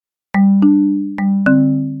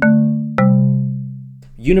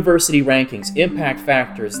university rankings, impact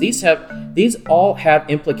factors. These all have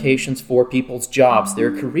implications for people's jobs,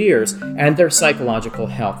 their careers, and their psychological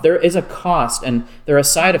health. There is a cost, and there are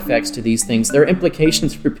side effects to these things. There are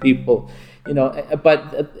implications for people,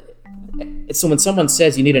 so when someone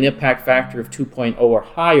says you need an impact factor of 2.0 or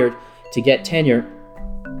higher to get tenure,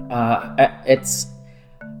 I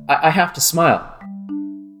have to smile.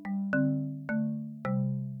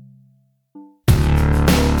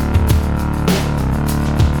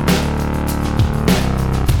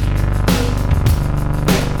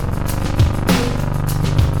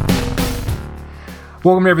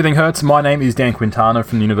 Welcome to Everything Hurts. My name is Dan Quintana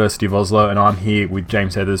from the University of Oslo, and I'm here with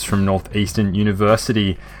James Heathers from Northeastern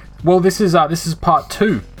University. Well, this is part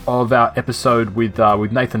 2 of our episode with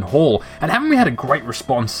Nathan Hall, and haven't we had a great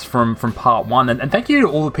response from part 1? And thank you to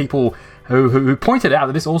all the people who pointed out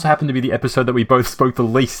that this also happened to be the episode that we both spoke the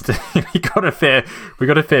least. we got a fair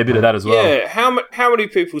bit of that as well. Yeah, how many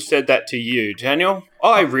people said that to you, Daniel?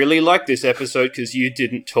 I really like this episode because you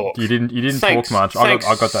didn't talk. You didn't talk much. I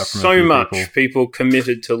got that from so a few much people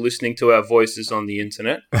committed to listening to our voices on the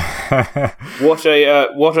internet. What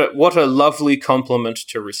a lovely compliment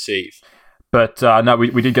to receive. But no,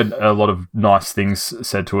 we did get a lot of nice things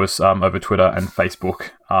said to us over Twitter and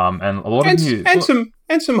Facebook, and a lot of news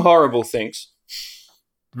and some horrible things.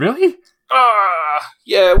 Really?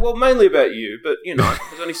 Yeah. Well, mainly about you, but there's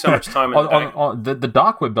only so much time in the day. The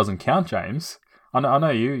dark web doesn't count, James. I know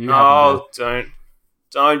you.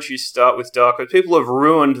 Don't you start with dark web. People have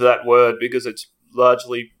ruined that word because it's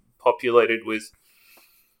largely populated with.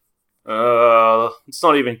 Let's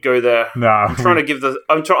not even go there. No, I'm trying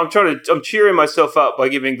to I'm cheering myself up by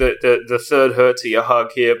giving the third Hertzie a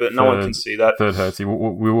hug here, but no one can see that. Third Hertzie.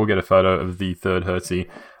 We will get a photo of the third Hertzie.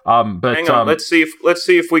 But hang on, let's see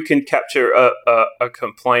if we can capture a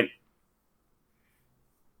complaint.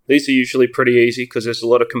 These are usually pretty easy because there's a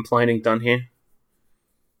lot of complaining done here.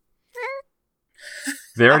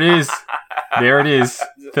 There it is.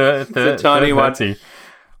 Third tiny one. Hertzie.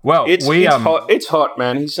 Well, it's hot. It's hot,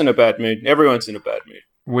 man. He's in a bad mood. Everyone's in a bad mood.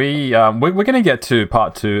 We're going to get to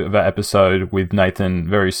part 2 of our episode with Nathan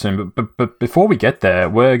very soon. But before we get there,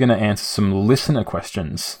 we're going to answer some listener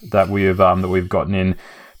questions that we've gotten in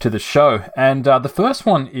to the show. And the first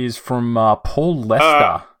one is from Paul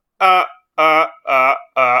Lester.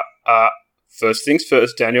 First things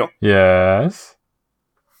first, Daniel. Yes.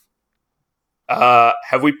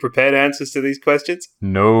 Have we prepared answers to these questions?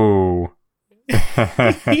 No.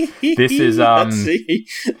 This is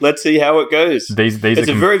let's see how it goes. It's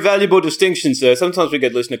a very valuable distinction, sir. Sometimes we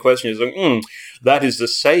get listener questions like, that is the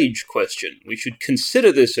sage question. We should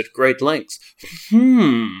consider this at great length.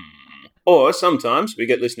 Or sometimes we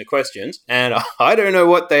get listener questions and I don't know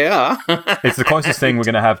what they are. It's the closest thing we're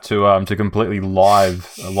going to have to completely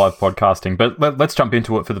live podcasting. But let's jump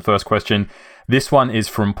into it for the first question. This one is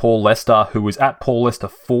from Paul Lester, who is at Paul Lester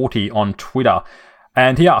 40 on Twitter.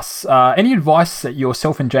 And he asks, any advice that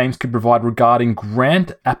yourself and James could provide regarding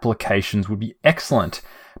grant applications would be excellent.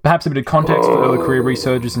 Perhaps a bit of context for early career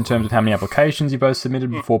researchers in terms of how many applications you both submitted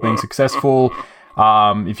before being successful.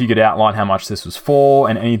 If you could outline how much this was for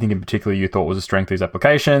and anything in particular you thought was a strength of these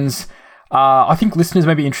applications. I think listeners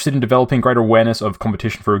may be interested in developing greater awareness of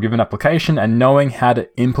competition for a given application and knowing how to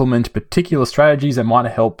implement particular strategies that might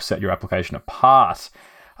help set your application apart.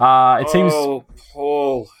 It seems...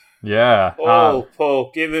 Paul... Yeah.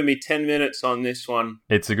 Paul, giving me 10 minutes on this one.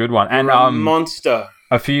 It's a good one. You're a monster.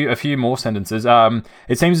 A few more sentences.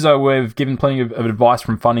 It seems as though we've given plenty of advice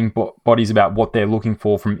from funding bodies about what they're looking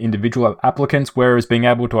for from individual applicants, whereas being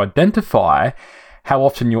able to identify how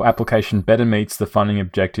often your application better meets the funding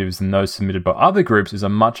objectives than those submitted by other groups is a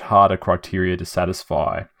much harder criteria to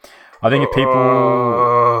satisfy. I think if people...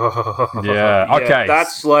 Yeah. Okay.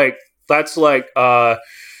 That's like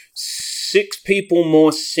 6 people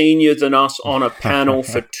more senior than us on a panel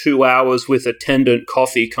for 2 hours with attendant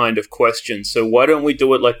coffee kind of question. So why don't we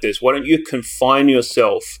do it like this? Why don't you confine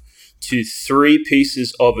yourself to 3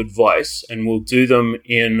 pieces of advice, and we'll do them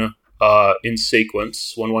in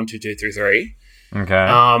sequence 1, 1, 2, 2, 3, 3.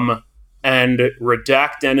 Okay. And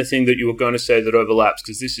redact anything that you were going to say that overlaps,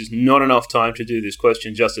 because this is not enough time to do this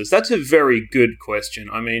question justice. That's a very good question.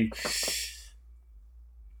 I mean,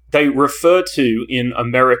 they refer to, in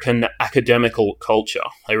American academical culture,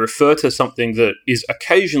 they refer to something that is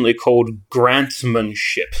occasionally called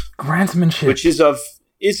grantmanship. Grantmanship. Which is a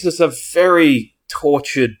very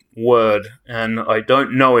tortured word, and I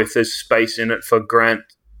don't know if there's space in it for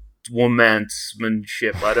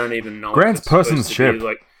grantwomansmanship. I don't even know.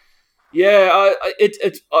 Grantspersonship.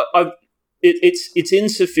 It's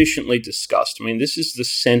insufficiently discussed. I mean, this is the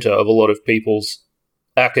center of a lot of people's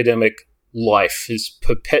academic life, his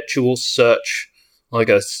perpetual search, like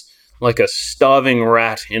a starving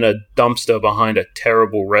rat in a dumpster behind a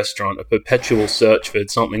terrible restaurant, a perpetual search for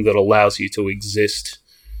something that allows you to exist,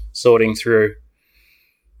 sorting through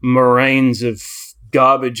moraines of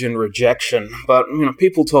garbage and rejection. But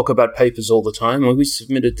people talk about papers all the time. Well, we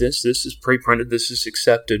submitted this is pre-printed, this is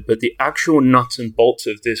accepted, but the actual nuts and bolts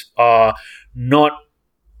of this are not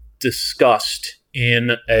discussed they're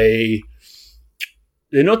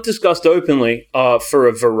not discussed openly for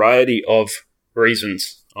a variety of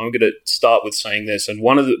reasons. I'm going to start with saying this, and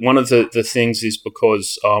one of the things is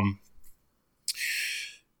because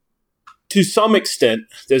to some extent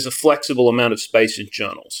there's a flexible amount of space in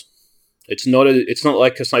journals. It's not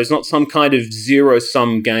some kind of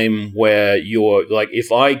zero-sum game where you're like,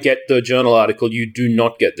 if I get the journal article, you do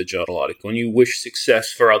not get the journal article. And you wish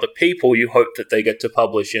success for other people, you hope that they get to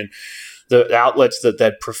publish in the outlets that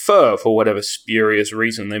they'd prefer for whatever spurious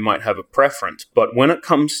reason they might have a preference. But when it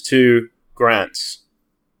comes to grants,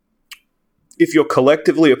 if you're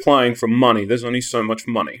collectively applying for money, there's only so much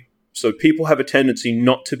money. So people have a tendency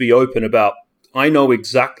not to be open about, I know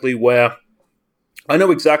exactly where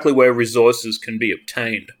resources can be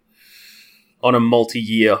obtained on a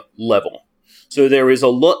multi-year level. So there is a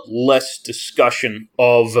lot less discussion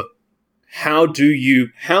of how do you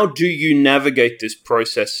navigate this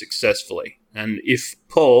process successfully. And if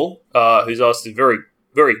Paul, who's asked a very,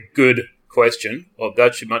 very good question, well,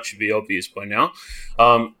 that should be obvious by now,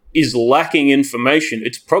 is lacking information,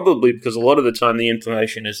 it's probably because a lot of the time the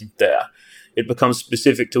information isn't there. It becomes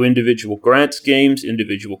specific to individual grant schemes,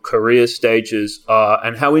 individual career stages,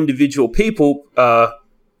 and how individual people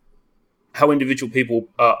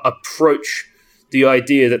approach the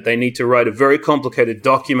idea that they need to write a very complicated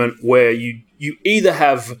document where you either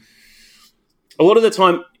have a lot of the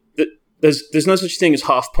time there's no such thing as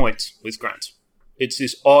half points with grants. It's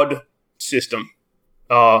this odd system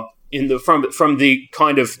from the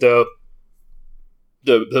kind of the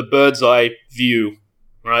bird's eye view,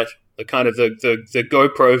 right? The kind of the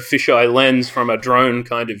GoPro fisheye lens from a drone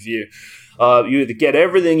kind of view. You either get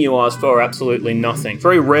everything you ask for or absolutely nothing.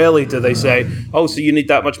 Very rarely do they say, oh, so you need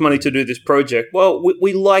that much money to do this project. Well,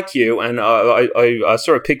 we like you, and I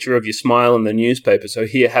saw a picture of your smile in the newspaper, so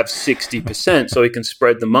here, have 60% so we can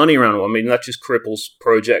spread the money around. I mean, that just cripples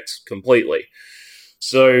projects completely.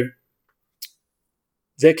 So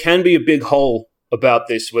there can be a big hole about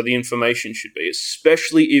this where the information should be,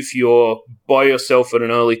 especially if you're by yourself at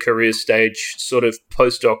an early career stage, sort of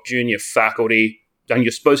postdoc, junior faculty, and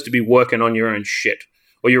you're supposed to be working on your own shit,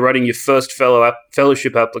 or you're writing your first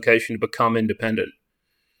fellowship application to become independent.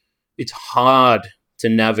 It's hard to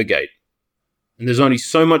navigate. And there's only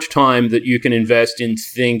so much time that you can invest in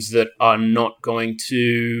things that are not going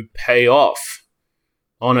to pay off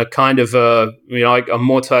on a kind of like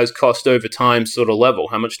amortized cost over time sort of level.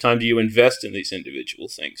 How much time do you invest in these individual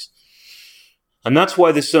things? And that's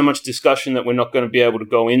why there's so much discussion that we're not going to be able to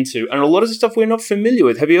go into. And a lot of the stuff we're not familiar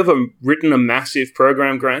with. Have you ever written a massive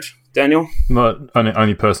program grant, Daniel? Not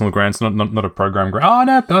only personal grants, not a program grant. Oh,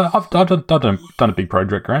 no, I've done a big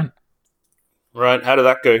project grant. Right. How did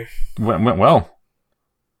that go? Went well.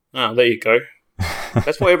 Oh, there you go.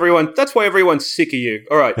 That's why everyone's sick of you.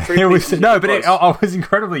 All right. I was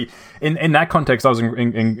incredibly in that context. I was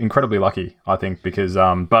incredibly lucky, I think, because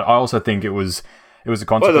but I also think it was a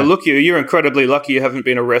consequence. Well, look, you're incredibly lucky you haven't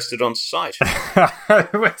been arrested on site.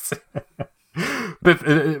 But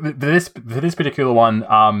for this particular one,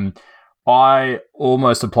 I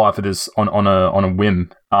almost applied for this on a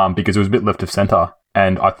whim because it was a bit left of center.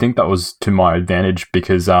 And I think that was to my advantage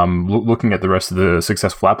because looking at the rest of the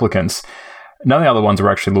successful applicants, none of the other ones were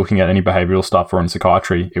actually looking at any behavioral stuff or in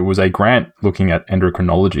psychiatry. It was a grant looking at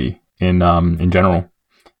endocrinology in general.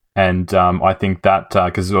 And I think that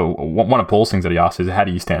because one of Paul's things that he asked is, how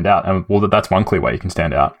do you stand out? And well, that's one clear way you can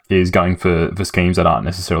stand out is going for schemes that aren't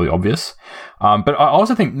necessarily obvious. But I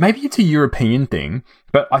also think maybe it's a European thing,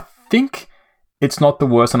 but I think it's not the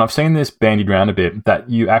worst. And I've seen this bandied around a bit that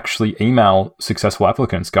you actually email successful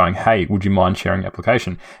applicants going, hey, would you mind sharing your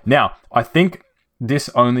application? Now, I think this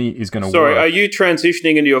only is going to work. Sorry, are you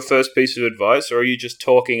transitioning into your first piece of advice, or are you just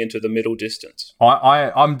talking into the middle distance?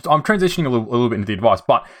 I'm transitioning a little bit into the advice,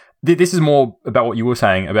 but this is more about what you were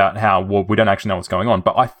saying about how we don't actually know what's going on.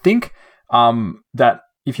 But I think that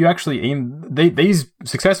if you actually these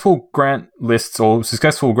successful grant lists or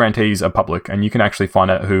successful grantees are public, and you can actually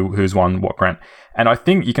find out who's won what grant. And I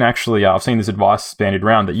think you can actually, I've seen this advice bandied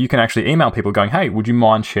around that you can actually email people going, hey, would you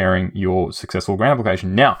mind sharing your successful grant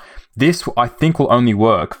application? Now, This, I think, will only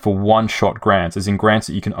work for one-shot grants, as in grants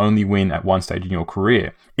that you can only win at one stage in your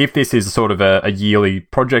career. If this is sort of a yearly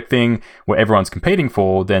project thing where everyone's competing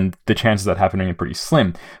for, then the chances of that happening are pretty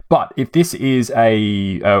slim. But if this is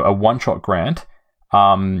a one-shot grant,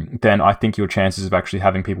 then I think your chances of actually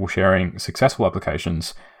having people sharing successful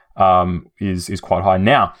applications is quite high.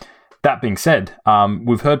 Now, that being said,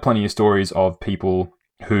 we've heard plenty of stories of people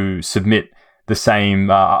who submit the same.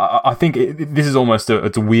 I think this is almost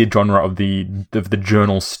it's a weird genre of the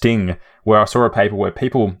journal sting, where I saw a paper where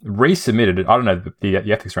people resubmitted it. I don't know the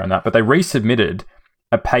ethics around that, but they resubmitted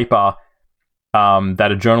a paper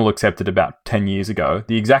that a journal accepted about 10 years ago,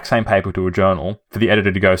 the exact same paper to a journal, for the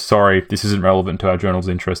editor to go, sorry, this isn't relevant to our journal's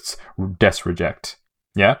interests, reject.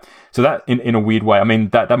 Yeah? So that, in a weird way, I mean,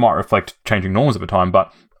 that might reflect changing norms at the time,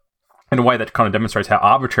 but in a way that kind of demonstrates how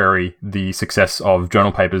arbitrary the success of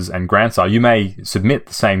journal papers and grants are. You may submit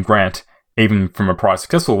the same grant, even from a prior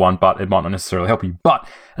successful one, but it might not necessarily help you. But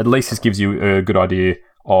at least this gives you a good idea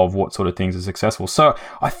of what sort of things are successful. So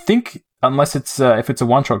I think unless it's if it's a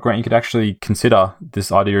one-shot grant, you could actually consider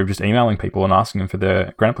this idea of just emailing people and asking them for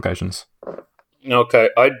their grant applications. Okay,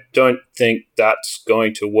 I don't think that's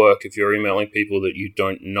going to work if you're emailing people that you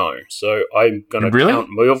don't know. So I'm going to count.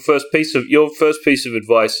 Your first piece of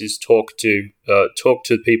advice is talk to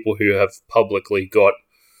people who have publicly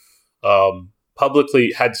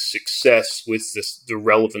had success with the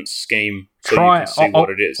relevant scheme, so you can see what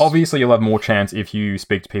it is. Obviously, you'll have more chance if you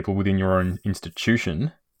speak to people within your own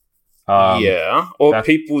institution. Or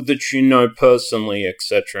people that you know personally,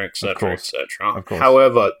 etc., etc., etc.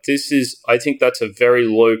 However, I think that's a very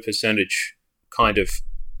low percentage kind of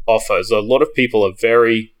offer. So a lot of people are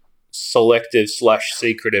very selective /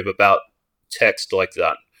 secretive about text like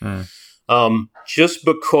that. Just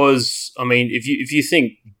because, I mean, if you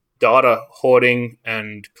think data hoarding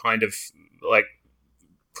and kind of like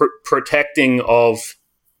protecting of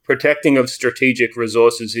strategic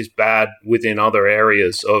resources is bad within other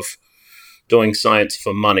areas of doing science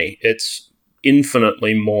for money, it's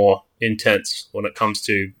infinitely more intense when it comes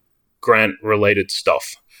to grant-related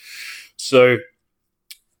stuff. So,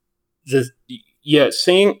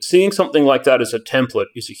 seeing something like that as a template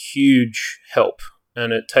is a huge help,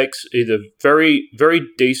 and it takes either very, very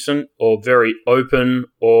decent or very open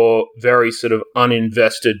or very sort of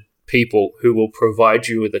uninvested people who will provide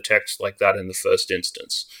you with a text like that in the first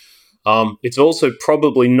instance. It's also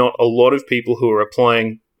probably not a lot of people who are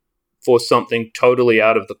applying for something totally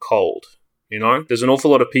out of the cold. You know, there's an awful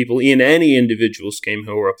lot of people in any individual scheme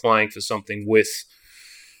who are applying for something with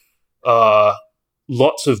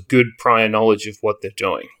lots of good prior knowledge of what they're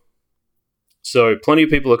doing. So plenty of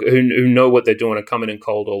people who know what they're doing are coming in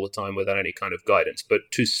cold all the time without any kind of guidance. But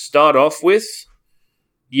to start off with,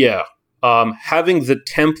 having the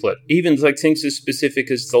template, even like things as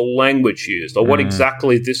specific as the language used or what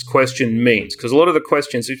exactly this question means. Because a lot of the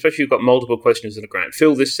questions, especially you've got multiple questions in a grant,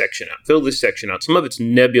 fill this section out. Some of it's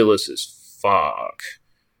nebulous as fuck,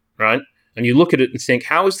 right? And you look at it and think,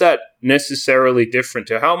 how is that necessarily different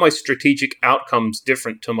to, how are my strategic outcomes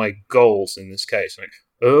different to my goals in this case? Like,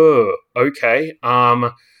 oh, okay.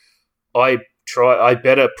 I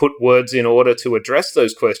better put words in order to address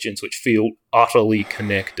those questions which feel utterly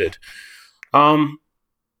connected.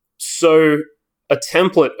 So a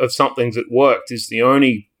template of something that worked is the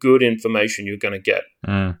only good information you're going to get.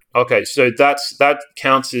 Okay, so that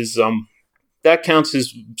counts as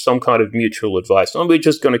some kind of mutual advice. And we're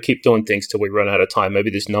just going to keep doing things till we run out of time.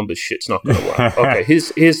 Maybe this numbers shit's not going to work. Okay,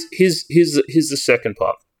 here's the second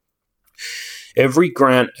part. Every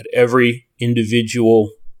grant at every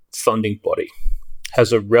individual funding body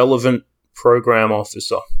has a relevant program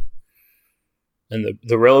officer. And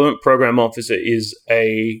the relevant program officer is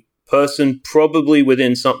a person probably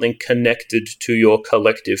within something connected to your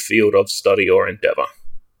collective field of study or endeavor,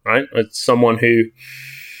 right? It's someone who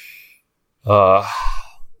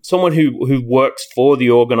works for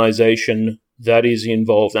the organization that is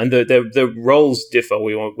involved, and the roles differ.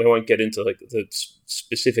 We won't get into like the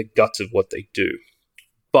specific guts of what they do,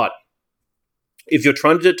 but if you're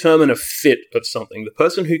trying to determine a fit of something, the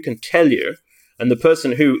person who can tell you, and the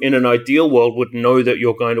person who, in an ideal world, would know that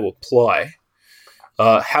you're going to apply,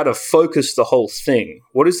 how to focus the whole thing.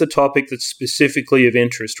 What is the topic that's specifically of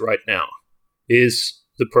interest right now? Is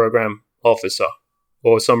the program officer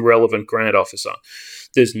or some relevant grant officer.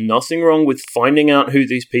 There's nothing wrong with finding out who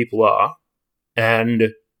these people are and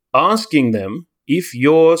asking them if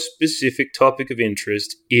your specific topic of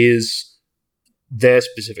interest is their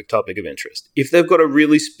specific topic of interest. If they've got a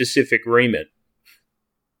really specific remit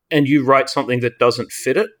and you write something that doesn't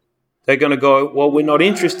fit it, they're going to go, well, we're not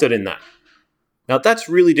interested in that. Now, that's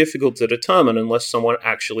really difficult to determine unless someone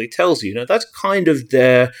actually tells you. Now, that's kind of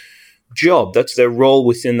their job. That's their role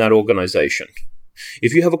within that organization.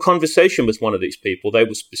 If you have a conversation with one of these people, they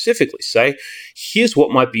will specifically say, here's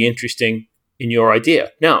what might be interesting in your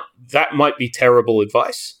idea. Now, that might be terrible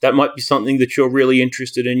advice. That might be something that you're really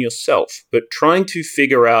interested in yourself. But trying to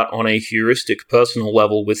figure out on a heuristic personal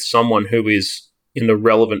level with someone who is in the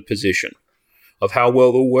relevant position of how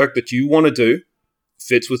well the work that you want to do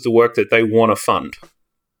fits with the work that they want to fund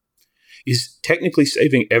is technically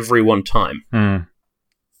saving everyone time.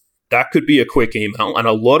 That could be a quick email. And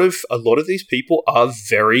a lot of these people are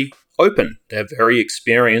very open. They're very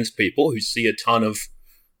experienced people who see a ton of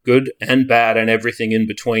good and bad and everything in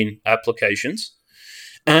between applications.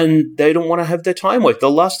 And they don't want to have their time wasted. The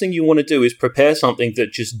last thing you want to do is prepare something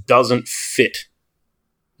that just doesn't fit.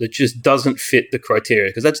 That just doesn't fit the criteria.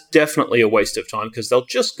 Because that's definitely a waste of time. Because they'll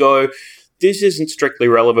just go, this isn't strictly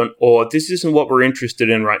relevant, or this isn't what we're interested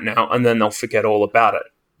in right now. And then they'll forget all about it.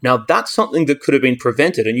 Now, that's something that could have been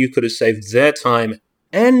prevented, and you could have saved their time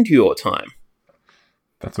and your time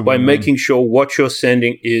by making sure what you're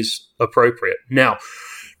sending is appropriate. Now,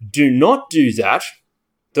 do not do that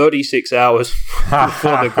 36 hours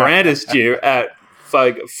before the grant is due at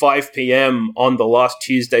 5 p.m. on the last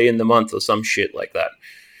Tuesday in the month or some shit like that.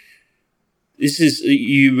 This is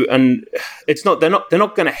you, and it's not. They're not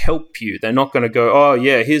going to help you. They're not going to go, oh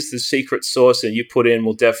yeah, here's the secret source, and you put in,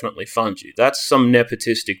 we'll definitely fund you. That's some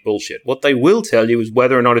nepotistic bullshit. What they will tell you is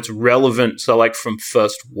whether or not it's relevant. So, like from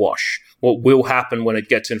first wash, what will happen when it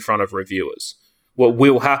gets in front of reviewers? What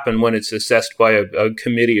will happen when it's assessed by a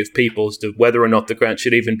committee of people as to whether or not the grant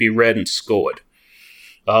should even be read and scored,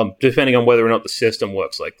 depending on whether or not the system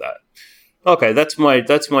works like that. Okay, that's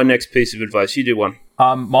my next piece of advice. You do one.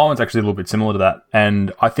 My one's actually a little bit similar to that.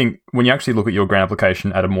 And I think when you actually look at your grant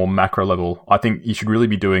application at a more macro level, I think you should really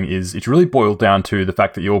be doing is it's really boiled down to the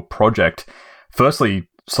fact that your project, firstly,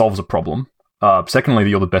 solves a problem. Secondly, that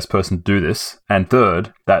you're the best person to do this. And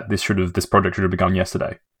third, that this project should have begun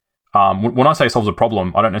yesterday. When I say solves a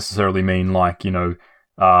problem, I don't necessarily mean like, new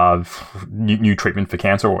treatment for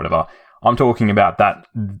cancer or whatever. I'm talking about that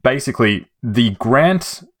basically the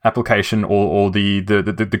grant application or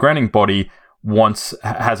the granting body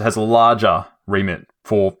has a larger remit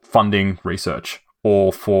for funding research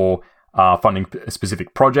or for funding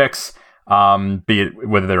specific projects, be it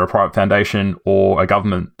whether they're a private foundation or a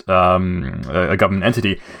government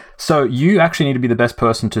entity. So you actually need to be the best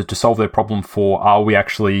person to solve their problem for, are we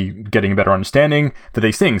actually getting a better understanding for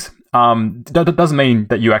these things? That doesn't mean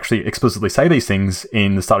that you actually explicitly say these things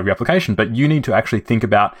in the start of your application, but you need to actually think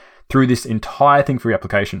about through this entire thing for your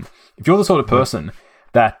application. If you're the sort of person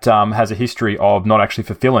that has a history of not actually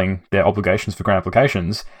fulfilling their obligations for grant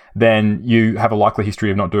applications, then you have a likely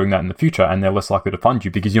history of not doing that in the future, and they're less likely to fund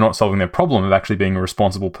you because you're not solving their problem of actually being a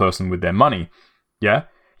responsible person with their money. Yeah?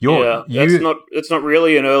 It's not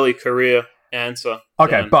really an early career answer.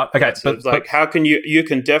 Okay, but how can you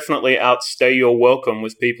can definitely outstay your welcome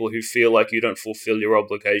with people who feel like you don't fulfill your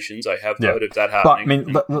obligations. I have heard of that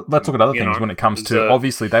happening. But I mean, let's look at other things when it comes to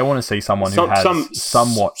obviously they want to see someone who has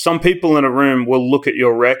somewhat. Some people in a room will look at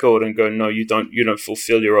your record and go, "No, you don't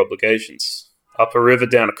fulfill your obligations. Up a river,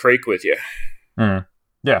 down a creek with you."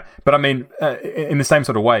 Yeah, but I mean, in the same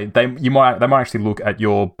sort of way, they might actually look at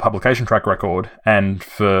your publication track record, and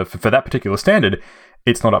for that particular standard,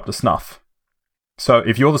 it's not up to snuff. So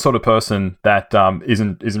if you're the sort of person that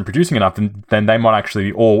isn't producing enough, then they might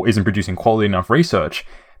actually, or isn't producing quality enough research,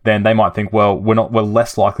 then they might think, well, we're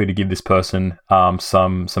less likely to give this person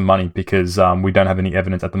some money because we don't have any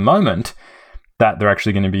evidence at the moment that they're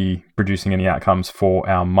actually going to be producing any outcomes for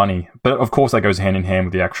our money. But of course, that goes hand in hand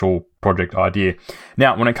with the actual project idea.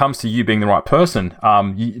 Now, when it comes to you being the right person,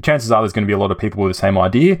 chances are there's going to be a lot of people with the same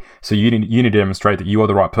idea. So you need to demonstrate that you are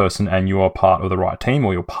the right person and you are part of the right team,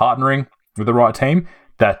 or you're partnering with the right team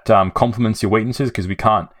that complements your weaknesses, because we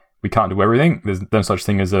can't do everything. There's no such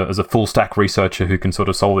thing as a full stack researcher who can sort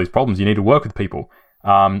of solve these problems. You need to work with people.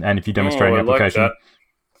 And if you demonstrate an application,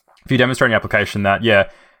 these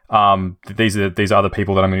are the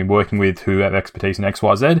people that I'm going to be working with who have expertise in X,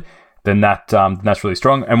 Y, Z, then that's really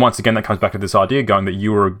strong. And once again, that comes back to this idea going that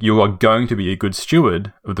you are going to be a good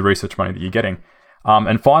steward of the research money that you're getting.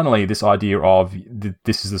 And finally, this idea of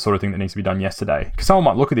this is the sort of thing that needs to be done yesterday. Because someone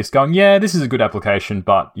might look at this going, yeah, this is a good application,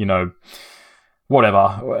 but,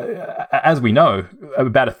 whatever. As we know,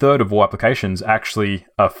 about a third of all applications actually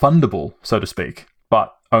are fundable, so to speak,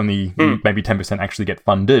 but only maybe 10% actually get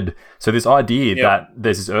funded. So this idea that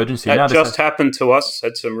there's this urgency. That just happened to us.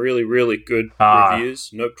 Had some really, really good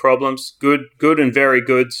reviews. No problems. Good and very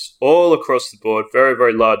goods all across the board. Very,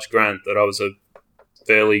 very large grant that I was a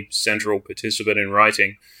fairly central participant in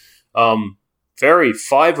writing.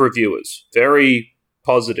 5 reviewers, very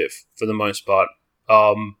positive for the most part.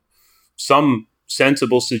 Some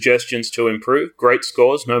sensible suggestions to improve, great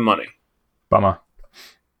scores, no money. Bummer.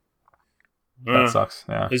 That sucks.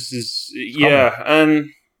 Yeah. This is and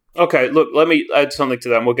okay. Look, let me add something to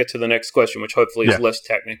that, and we'll get to the next question, which hopefully is less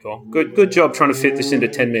technical. Good job trying to fit this into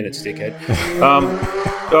 10 minutes, dickhead.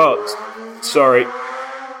 Sorry,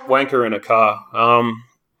 wanker in a car.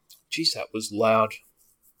 Geez, that was loud.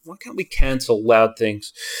 Why can't we cancel loud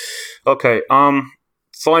things? Okay.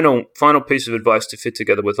 Final piece of advice to fit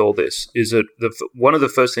together with all this is that one of the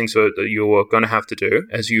first things that you're going to have to do,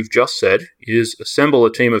 as you've just said, is assemble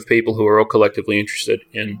a team of people who are all collectively interested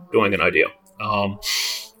in doing an idea.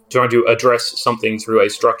 Trying to address something through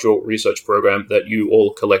a structural research program that you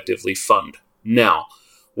all collectively fund. Now,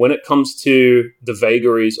 when it comes to the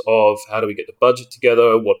vagaries of how do we get the budget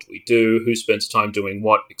together, what do we do, who spends time doing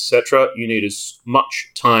what, etc., you need as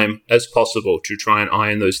much time as possible to try and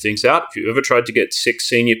iron those things out. If you ever tried to get 6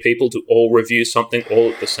 senior people to all review something all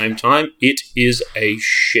at the same time, it is a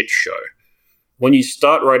shit show. When you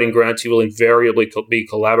start writing grants, you will invariably be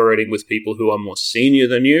collaborating with people who are more senior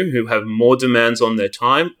than you, who have more demands on their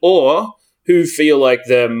time, or who feel like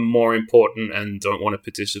they're more important and don't want to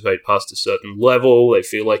participate past a certain level. They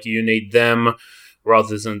feel like you need them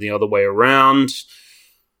rather than the other way around.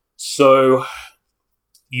 So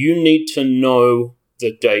you need to know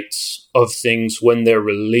the dates of things when they're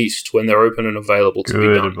released, when they're open and available to be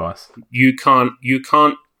done. Good advice. You can't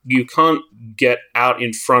get out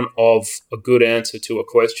in front of a good answer to a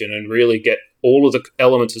question and really get all of the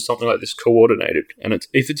elements of something like this coordinated. And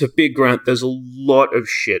if it's a big grant, there's a lot of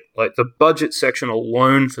shit. Like the budget section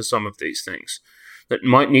alone for some of these things that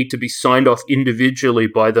might need to be signed off individually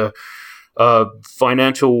by the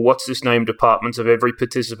financial departments of every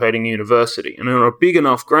participating university. And on a big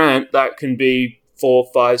enough grant, that can be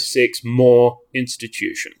 4, 5, 6 more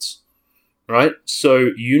institutions, right?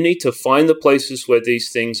 So you need to find the places where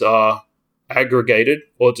these things are aggregated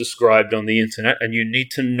or described on the internet, and you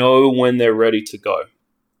need to know when they're ready to go.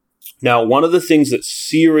 Now, one of the things that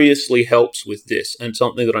seriously helps with this, and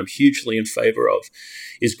something that I'm hugely in favor of,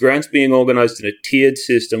 is grants being organized in a tiered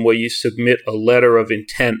system where you submit a letter of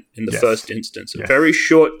intent in the first instance. A very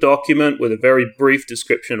short document with a very brief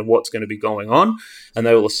description of what's going to be going on, and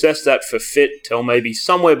they will assess that for fit till maybe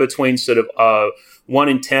somewhere between sort of 1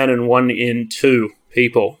 in 10 and 1 in 2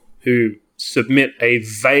 people who submit a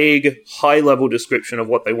vague, high-level description of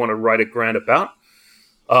what they want to write a grant about.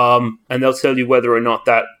 And they'll tell you whether or not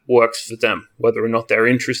that works for them, whether or not they're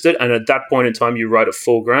interested. And at that point in time, you write a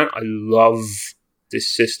full grant. I love this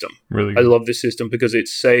system. Really? I love this system because it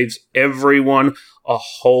saves everyone a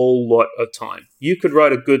whole lot of time. You could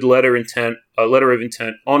write a good letter of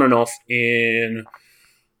intent on and off in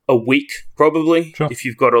a week, probably. Sure. If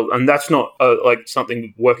you've got and that's not like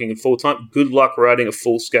something working in full time. Good luck writing a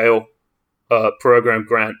full-scale program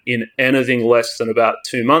grant in anything less than about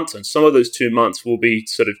 2 months. And some of those 2 months will be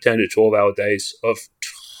sort of 10 to 12-hour days of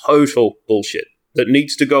total bullshit that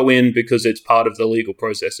needs to go in because it's part of the legal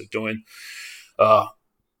process of doing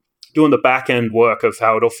the back-end work of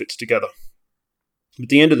how it all fits together. At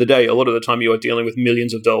the end of the day, a lot of the time you are dealing with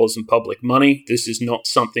millions of dollars in public money. This is not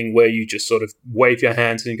something where you just sort of wave your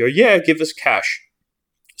hands and go, yeah, give us cash.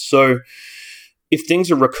 So if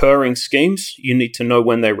things are recurring schemes, you need to know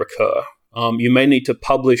when they recur. You may need to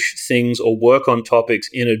publish things or work on topics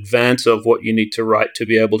in advance of what you need to write to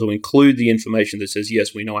be able to include the information that says,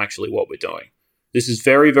 yes, we know actually what we're doing. This is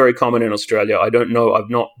very, very common in Australia. I don't know. I've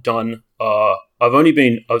not done I've only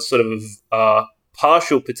been a sort of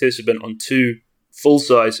partial participant on 2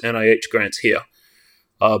 full-size NIH grants here,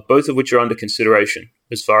 both of which are under consideration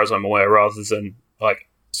as far as I'm aware, rather than like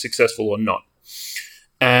successful or not.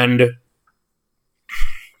 And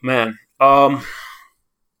man,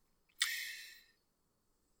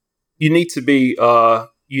 you need to be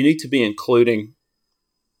including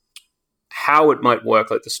how it might work,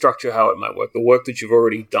 like the structure, how it might work, the work that you've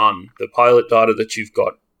already done, the pilot data that you've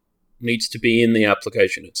got needs to be in the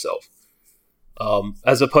application itself,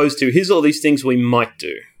 as opposed to here's all these things we might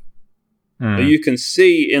do. You can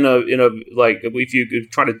see in a like if you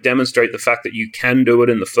try to demonstrate the fact that you can do it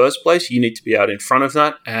in the first place, you need to be out in front of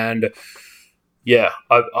that. And yeah,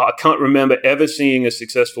 I can't remember ever seeing a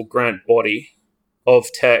successful grant body of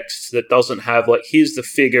text that doesn't have like, here's the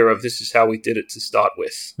figure of this is how we did it to start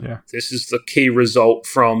with. Yeah. This is the key result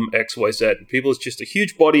from XYZ. And people, it's just a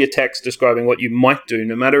huge body of text describing what you might do,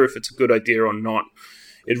 no matter if it's a good idea or not.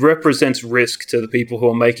 It represents risk to the people who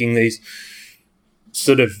are making these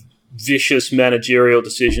sort of vicious managerial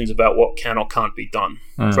decisions about what can or can't be done.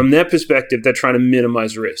 From their perspective, they're trying to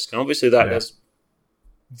minimize risk. And obviously that has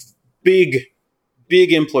big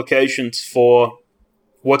implications for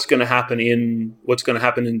what's going to happen in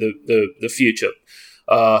the future.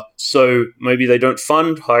 So maybe they don't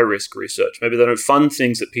fund high risk research. Maybe they don't fund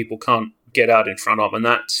things that people can't get out in front of, and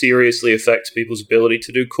that seriously affects people's ability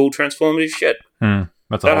to do cool transformative shit.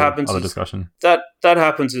 That's a whole other discussion. That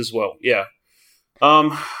happens as well. Yeah.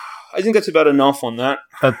 I think that's about enough on that.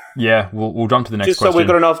 We'll jump to the next question. So we've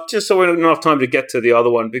got enough time to get to the other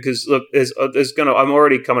one, because look, I'm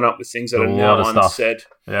already coming up with things that are now unsaid.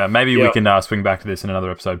 Yeah, maybe we can swing back to this in another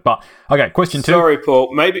episode. But okay, question 2. Sorry,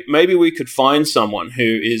 Paul. Maybe we could find someone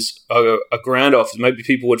who is a grand officer. Maybe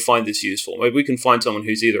people would find this useful. Maybe we can find someone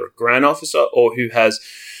who's either a grand officer or who has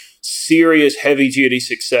serious heavy-duty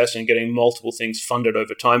success in getting multiple things funded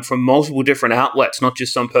over time from multiple different outlets, not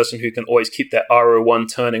just some person who can always keep their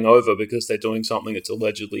R01 turning over because they're doing something that's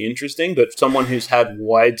allegedly interesting, but someone who's had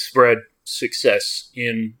widespread success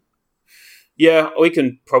in... Yeah, we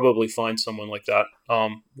can probably find someone like that.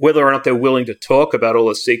 Whether or not they're willing to talk about all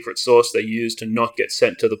the secret sauce they use to not get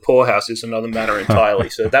sent to the poorhouse is another matter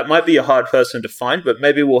entirely. So that might be a hard person to find, but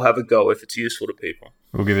maybe we'll have a go if it's useful to people.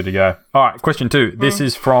 We'll give it a go. All right, question 2. This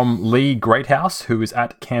is from Lee Greathouse, who is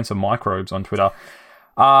at Cancer Microbes on Twitter.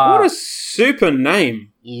 What a super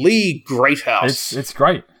name, Lee Greathouse. It's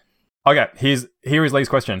great. Okay, here is Lee's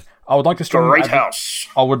question. I would like to strongly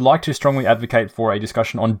advocate for a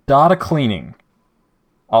discussion on data cleaning.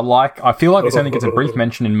 I feel like this only gets a brief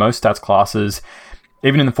mention in most stats classes.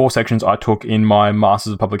 Even in the 4 sections I took in my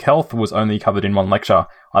Masters of Public Health was only covered in one lecture.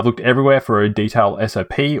 I've looked everywhere for a detailed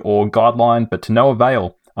SOP or guideline, but to no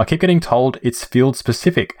avail. I keep getting told it's field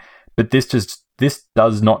specific, but this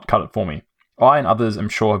does not cut it for me. I and others, I'm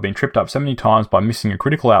sure, have been tripped up so many times by missing a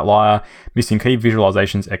critical outlier, missing key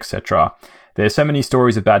visualizations, etc. There's so many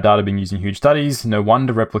stories of bad data being used in huge studies. No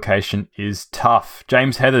wonder replication is tough.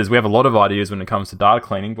 James Heathers, we have a lot of ideas when it comes to data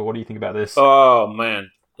cleaning, but what do you think about this? Oh,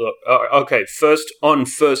 man. Look, okay, first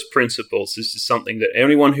principles, this is something that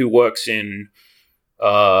anyone who works in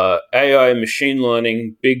AI, machine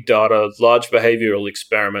learning, big data, large behavioral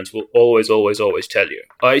experiments will always tell you.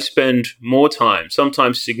 I spend more time,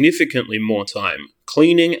 sometimes significantly more time,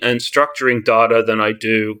 cleaning and structuring data than I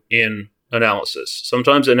do in analysis.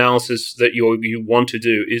 Sometimes analysis that you want to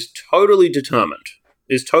do is totally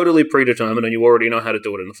predetermined, and you already know how to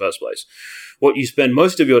do it in the first place. What you spend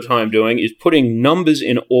most of your time doing is putting numbers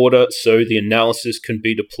in order so the analysis can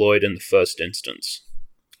be deployed in the first instance.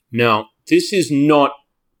 Now, this is not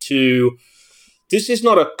a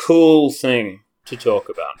cool thing to talk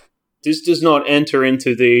about. This does not enter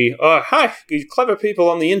into the, hi, you clever people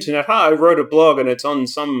on the internet. Hi, I wrote a blog and it's on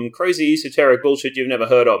some crazy esoteric bullshit you've never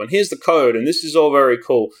heard of. And here's the code and this is all very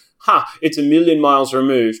cool. It's a million miles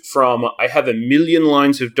removed from, I have a million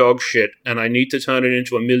lines of dog shit and I need to turn it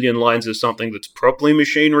into a million lines of something that's properly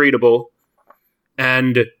machine readable.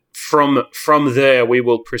 And from there, we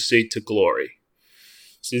will proceed to glory.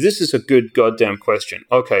 See, this is a good goddamn question.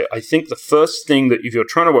 Okay, I think the first thing that if you're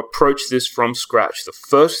trying to approach this from scratch, the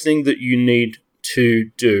first thing that you need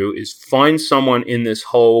to do is find someone in this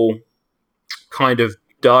whole kind of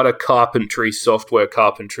data carpentry, software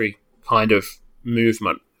carpentry kind of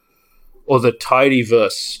movement, or the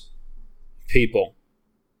tidyverse people,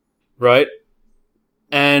 right?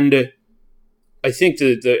 And I think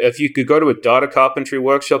that if you could go to a data carpentry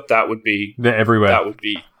workshop, that would be... They're everywhere. That would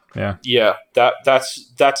be... Yeah.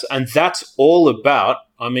 That's all about,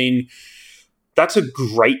 I mean, that's a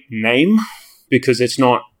great name because it's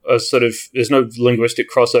not a sort of, there's no linguistic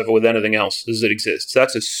crossover with anything else as it exists.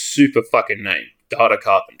 That's a super fucking name, data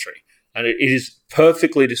carpentry. And it is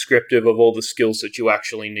perfectly descriptive of all the skills that you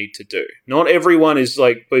actually need to do. Not everyone is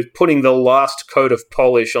like putting the last coat of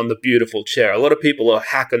polish on the beautiful chair. A lot of people are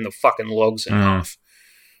hacking the fucking logs in half,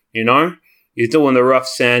 you know? You're doing the rough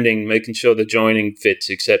sanding, making sure the joining fits,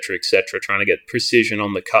 etc., trying to get precision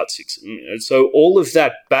on the cuts. So all of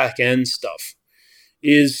that back-end stuff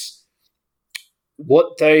is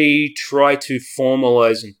what they try to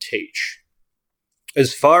formalize and teach.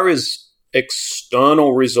 As far as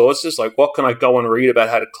external resources, like what can I go and read about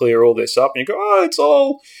how to clear all this up? And you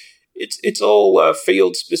go, it's all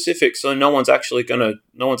field specific, so no one's actually gonna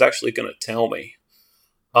tell me.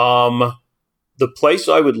 The place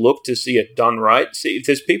I would look to see it done right, see if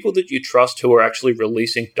there's people that you trust who are actually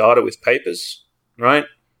releasing data with papers, right?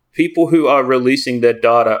 People who are releasing their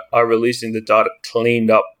data are releasing the data cleaned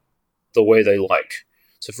up the way they like.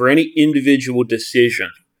 So for any individual decision,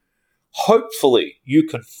 hopefully you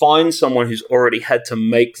can find someone who's already had to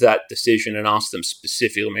make that decision and ask them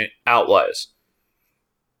specifically, outliers.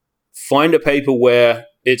 find a paper where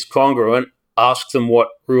it's congruent, ask them what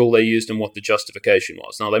rule they used and what the justification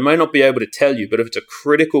was. Now, they may not be able to tell you, but if it's a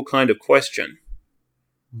critical kind of question,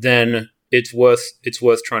 then it's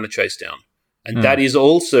worth trying to chase down. And that is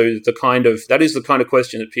also the kind of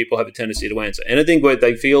question that people have a tendency to answer. Anything where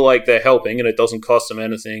they feel like they're helping and it doesn't cost them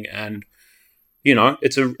anything, and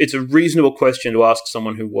it's a reasonable question to ask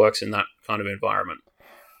someone who works in that kind of environment.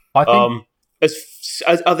 I think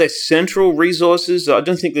are there central resources? I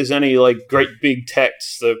don't think there's any like great big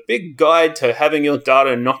texts. The big guide to having your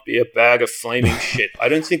data not be a bag of flaming shit. I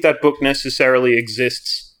don't think that book necessarily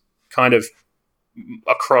exists kind of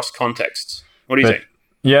across contexts. What do you think?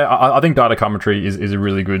 Yeah, I think data commentary is a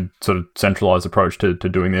really good sort of centralized approach to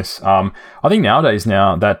doing this. I think nowadays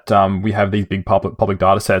now that we have these big public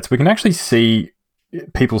data sets, we can actually see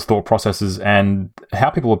people's thought processes, and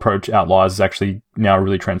how people approach outliers is actually now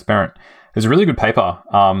really transparent. There's a really good paper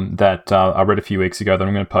that I read a few weeks ago that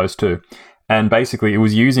I'm going to post too. And basically, it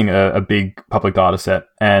was using a big public data set,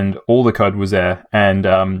 and all the code was there. And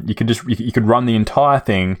you could run the entire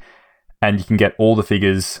thing, and you can get all the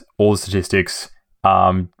figures, all the statistics.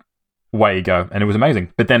 Way you go. And it was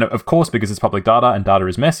amazing. But then, of course, because it's public data and data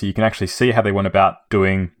is messy, you can actually see how they went about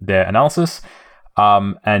doing their analysis,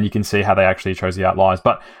 and you can see how they actually chose the outliers.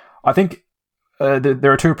 But I think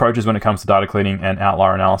there are two approaches when it comes to data cleaning and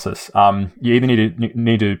outlier analysis. You either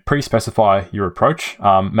need to pre-specify your approach.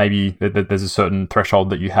 Maybe there's a certain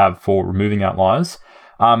threshold that you have for removing outliers,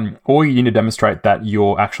 or you need to demonstrate that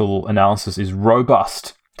your actual analysis is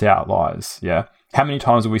robust to outliers. Yeah. How many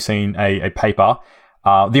times have we seen a paper?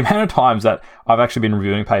 The amount of times that I've actually been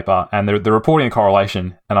reviewing a paper and they're reporting a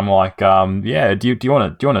correlation, and I'm like, do you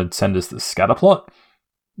want to send us the scatter plot?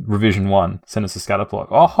 Revision 1, send us the scatter plot.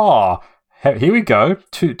 Oh, here we go.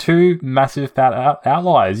 Two massive fat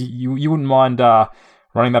outliers. You wouldn't mind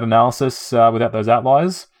running that analysis without those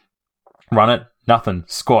outliers? Run it. Nothing.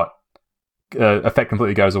 Squat. Effect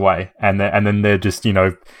completely goes away, and then they're just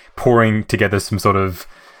pouring together some sort of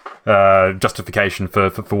justification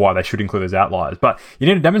for why they should include those outliers. But you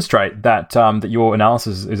need to demonstrate that your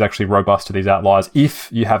analysis is actually robust to these outliers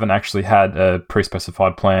if you haven't actually had a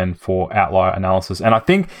pre-specified plan for outlier analysis. And I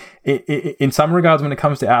think in some regards, when it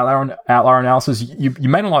comes to outlier analysis, you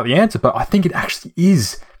may not like the answer, but I think it actually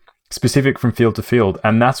is specific from field to field.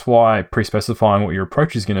 And that's why pre-specifying what your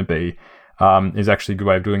approach is going to be is actually a good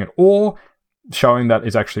way of doing it, or showing that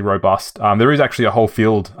is actually robust. There is actually a whole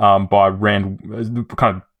field by Rand,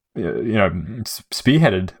 kind of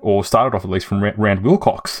spearheaded or started off at least from Rand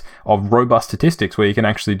Wilcox, of robust statistics, where you can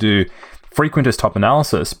actually do frequentist type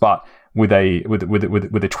analysis, but with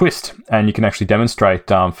a twist, and you can actually demonstrate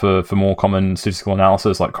for more common statistical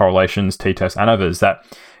analysis like correlations, t-tests, ANOVAs, that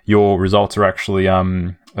your results are actually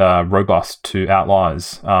robust to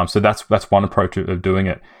outliers. So that's one approach of doing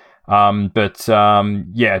it.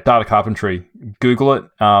 Data carpentry, Google it.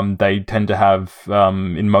 They tend to have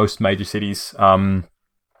in most major cities.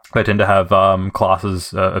 They tend to have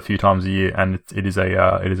classes a few times a year, and it is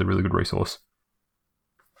a really good resource.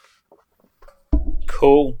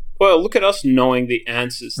 Cool. Well, look at us knowing the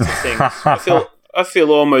answers to things. I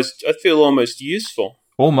feel almost useful.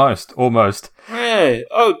 Almost. Hey.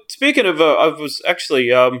 Oh, speaking of, I was actually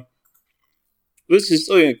this is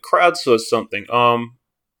crowdsource something.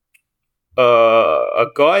 A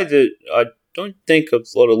guy that I don't think a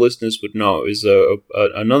lot of listeners would know is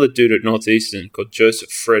another dude at Northeastern called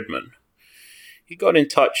Joseph Fredman. He got in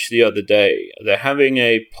touch the other day. They're having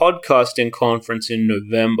a podcasting conference in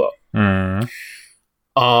November. And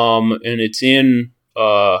it's in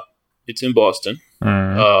Boston.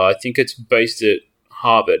 I think it's based at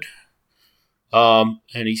Harvard.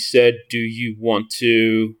 And he said, "Do you want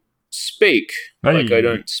to speak?" Hey. Like, I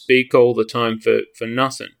don't speak all the time for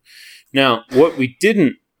nothing. Now, what we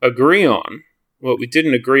didn't agree on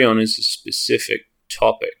is a specific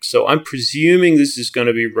topic. So I'm presuming this is going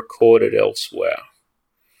to be recorded elsewhere.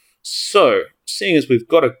 So, seeing as we've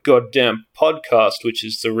got a goddamn podcast, which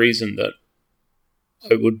is the reason that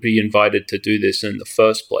I would be invited to do this in the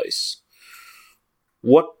first place,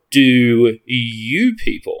 what do you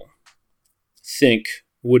people think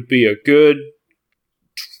would be a good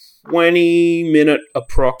 20-minute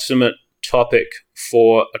approximate topic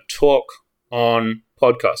for a talk on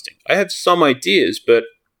podcasting? I have some ideas, but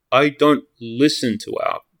I don't listen to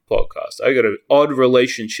our podcast. I got an odd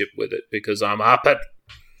relationship with it because I'm up it.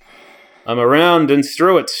 I'm around and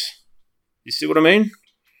through it. You see what I mean?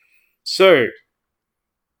 So,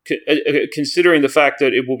 considering the fact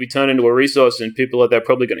that it will be turned into a resource and people out there are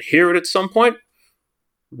probably going to hear it at some point,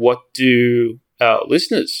 what do our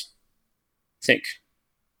listeners think?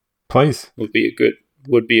 Please. Would be a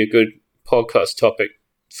good podcast topic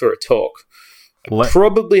for a talk. I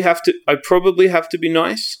probably have to be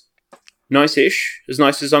nice-ish, as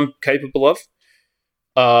nice as I'm capable of.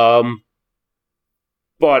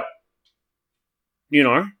 But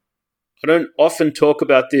I don't often talk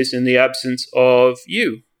about this in the absence of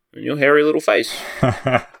you and your hairy little face.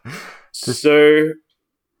 So,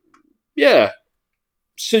 yeah.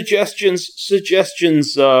 Suggestions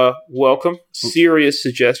welcome. Serious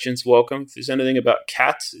suggestions welcome. If there's anything about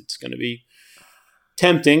cats, it's going to be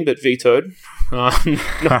tempting, but vetoed.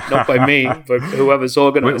 Not by me, but whoever's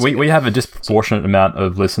organising. We have a disproportionate amount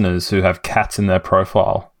of listeners who have cats in their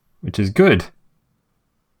profile, which is good.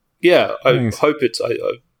 Yeah, I hope it's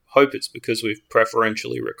because we've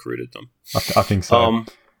preferentially recruited them. I think so.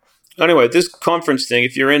 Anyway, this conference thing,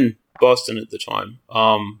 if you're in Boston at the time,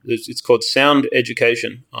 it's called Sound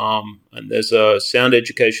Education, and there's a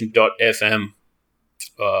soundeducation.fm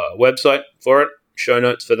website for it, show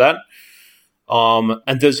notes for that.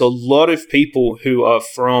 And there's a lot of people who are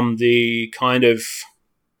from the kind of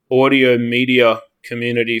audio media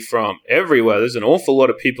community from everywhere. There's an awful lot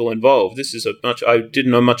of people involved. I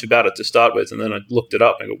didn't know much about it to start with, and then I looked it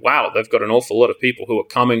up and I go, wow, they've got an awful lot of people who are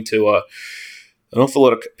coming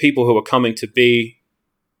to be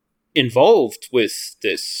involved with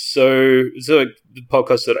this. So the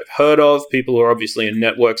podcasts that I've heard of, people who are obviously in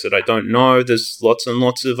networks that I don't know. There's lots and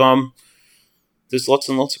lots of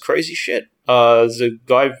crazy shit.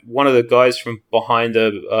 One of the guys from behind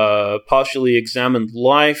the Partially Examined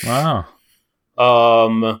Life. Wow.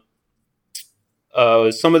 Some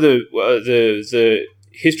of the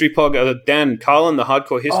history podcast, Dan Carlin, the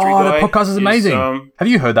hardcore history guy. Oh, that podcast is amazing. Have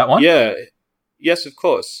you heard that one? Yeah. Yes, of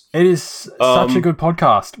course. It is such a good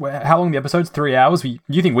podcast. How long are the episodes? 3 hours?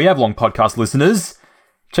 You think we have long podcast listeners?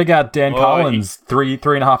 Check out Dan Carlin's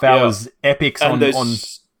 3.5 hours epics on.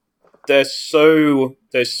 There's so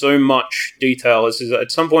much detail.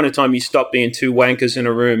 At some point in time, you stop being two wankers in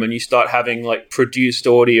a room and you start having like produced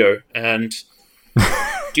audio. And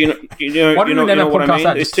do you know what I mean?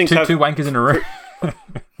 It's two wankers in a room.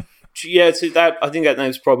 Yeah, I think that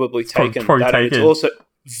name's probably taken. It's also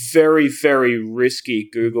very, very risky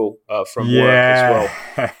Google from work as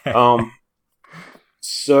well.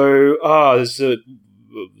 There's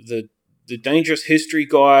the Dangerous History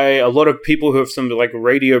guy. A lot of people who have some like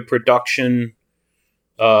radio production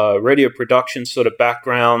sort of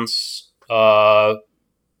backgrounds. I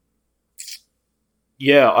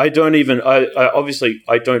obviously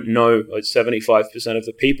don't know 75% of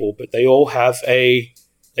the people, but they all have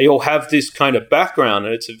this kind of background,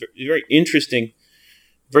 and it's a very interesting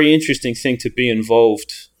thing to be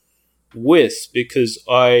involved with, because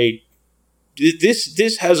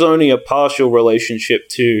this has only a partial relationship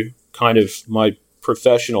to kind of my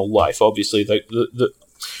professional life. Obviously, the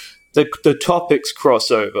topics cross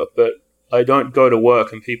over, but I don't go to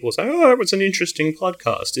work and people say, "Oh, that was an interesting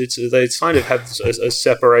podcast." They kind of have a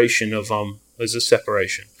separation of there's a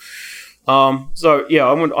separation. So yeah,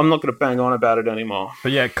 I'm not going to bang on about it anymore.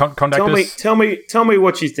 But yeah, contact us. Tell me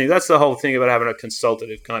what you think. That's the whole thing about having a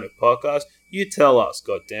consultative kind of podcast. You tell us,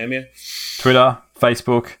 God damn you. Twitter,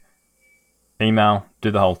 Facebook, email, do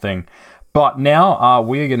the whole thing. But now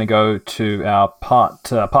we are going to go to our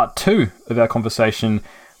part 2 of our conversation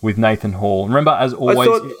with Nathan Hall. Remember, as always,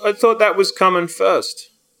 I thought that was coming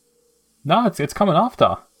first. No, it's coming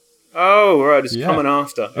after. Oh, right, it's coming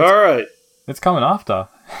after. All right. It's coming after.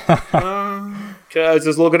 Okay,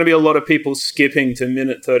 there's going to be a lot of people skipping to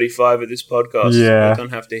minute 35 of this podcast. Yeah. They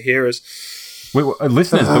don't have to hear us.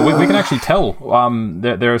 Listeners, but we can actually tell.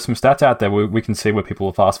 There are some stats out there where we can see where people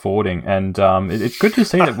are fast forwarding, and it's good to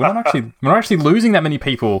see that we're not actually losing that many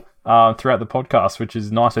people throughout the podcast, which is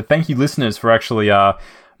nice. So thank you, listeners, for actually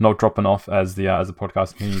not dropping off as the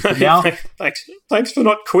podcast continues. But now, thanks for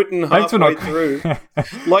not quitting halfway through,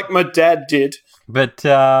 like my dad did. But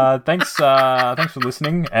thanks for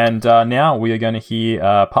listening, and now we are going to hear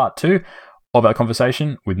part 2 of our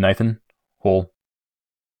conversation with Nathan Hall.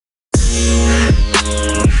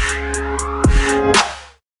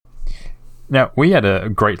 Now, we had a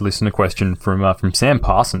great listener question from Sam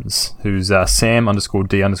Parsons, who's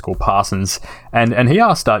Sam_D_Parsons, and he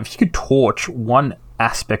asked if you could torch one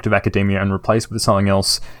aspect of academia and replace it with something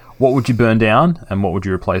else, what would you burn down and what would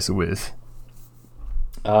you replace it with?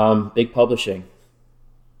 Big publishing.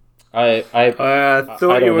 I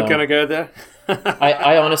thought you were going to go there.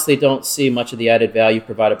 I honestly don't see much of the added value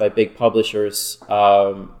provided by big publishers.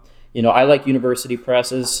 I like university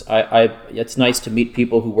presses. It's nice to meet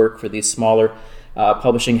people who work for these smaller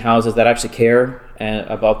publishing houses that actually care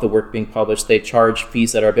about the work being published. They charge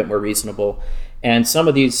fees that are a bit more reasonable. And some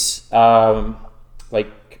of these,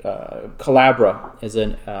 like Collabra is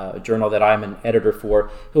a journal that I'm an editor for,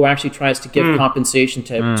 who actually tries to give compensation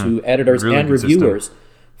to editors Really and consistent. reviewers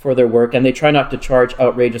for their work, and they try not to charge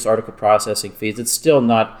outrageous article processing fees. It's still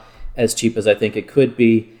not as cheap as I think it could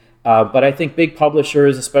be, but I think big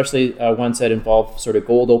publishers, especially ones that involve sort of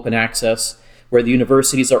gold open access, where the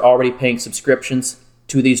universities are already paying subscriptions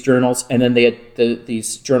to these journals, and then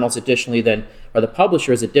these journals additionally then, or the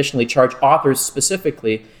publishers additionally charge authors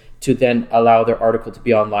specifically to then allow their article to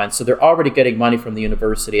be online. So they're already getting money from the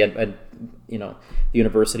university, and you know, the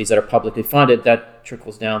universities that are publicly funded, that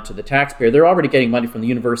trickles down to the taxpayer. They're already getting money from the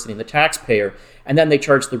university and the taxpayer, and then they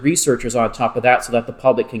charge the researchers on top of that so that the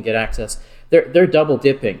public can get access. They're double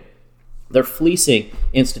dipping. They're fleecing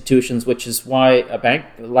institutions, which is why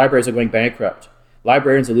libraries are going bankrupt.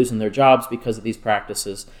 Librarians are losing their jobs because of these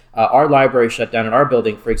practices. Our library shut down in our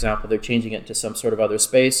building, for example. They're changing it to some sort of other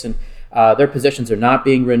space, and their positions are not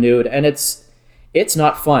being renewed, and it's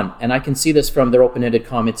not fun. And I can see this from their open-ended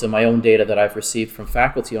comments in my own data that I've received from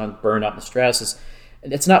faculty on burnout and stress.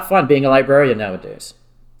 It's not fun being a librarian nowadays.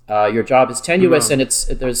 Your job is tenuous, and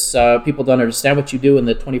there's people don't understand what you do in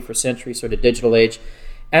the 21st century sort of digital age.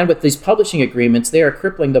 And with these publishing agreements, they are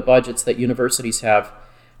crippling the budgets that universities have.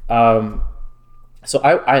 So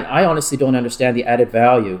I honestly don't understand the added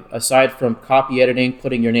value, aside from copy editing,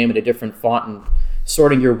 putting your name in a different font, and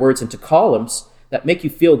sorting your words into columns that make you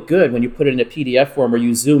feel good when you put it in a PDF form where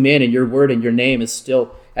you zoom in and your word and your name is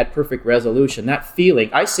still at perfect resolution. That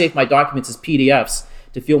feeling, I save my documents as PDFs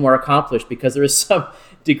to feel more accomplished, because there is some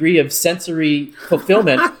degree of sensory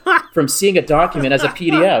fulfillment from seeing a document as a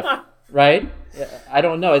PDF, right? I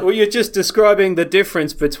don't know. Well, you're just describing the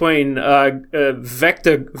difference between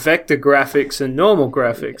vector graphics and normal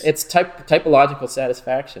graphics. It's typological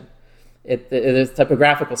satisfaction. It is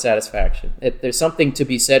typographical satisfaction. There's something to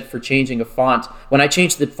be said for changing a font. When I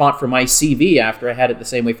changed the font for my CV after I had it the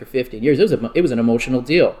same way for 15 years, it was an emotional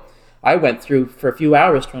deal. I went through for a few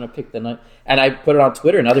hours trying to pick the and I put it on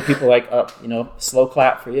Twitter, and other people were like, slow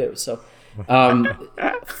clap for you. So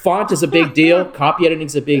font is a big deal. Copy editing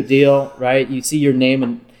is a big deal, right? You see your name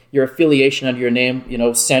and your affiliation under your name,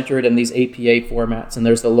 centered in these APA formats, and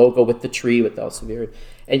there's the logo with the tree with Elsevier,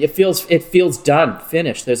 and it feels done,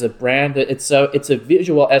 finished. There's a brand. It's a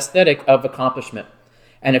visual aesthetic of accomplishment.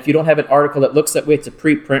 And if you don't have an article that looks that way, it's a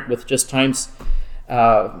preprint with just Times,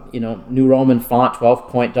 New Roman font,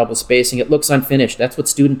 12-point double spacing. It looks unfinished. That's what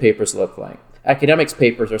student papers look like. Academics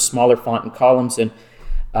papers are smaller font and columns, and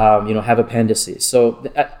have appendices. So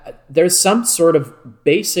there's some sort of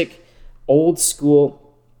basic old school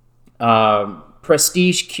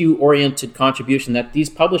prestige Q-oriented contribution that these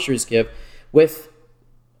publishers give with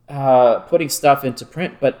putting stuff into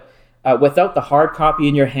print. But without the hard copy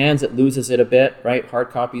in your hands, it loses it a bit, right? Hard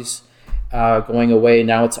copies going away.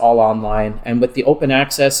 Now it's all online. And with the open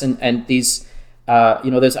access and these,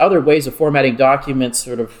 there's other ways of formatting documents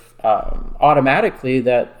sort of automatically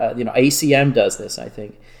that, ACM does this, I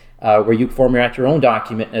think. Where you format your own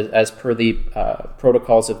document as per the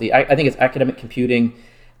protocols of I think it's academic computing.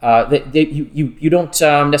 You don't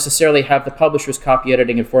necessarily have the publishers copy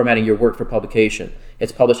editing and formatting your work for publication.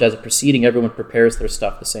 It's published as a proceeding. Everyone prepares their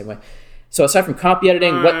stuff the same way. So aside from copy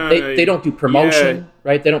editing, they don't do promotion,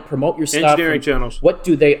 right? They don't promote your stuff. Engineering journals. What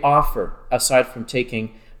do they offer aside from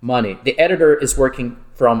taking money? The editor is working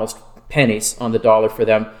for almost pennies on the dollar for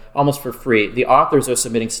them, almost for free. The authors are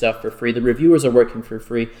submitting stuff for free. The reviewers are working for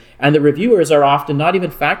free. And the reviewers are often not even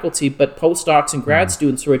faculty, but postdocs and grad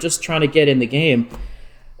students who are just trying to get in the game.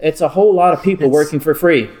 It's a whole lot of people working for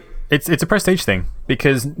free. It's a prestige thing,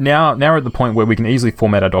 because now we're at the point where we can easily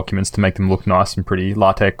format our documents to make them look nice and pretty,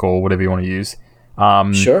 LaTeX or whatever you want to use.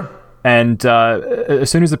 Sure. And as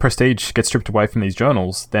soon as the prestige gets stripped away from these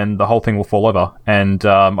journals, then the whole thing will fall over. And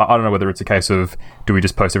I don't know whether it's a case of, do we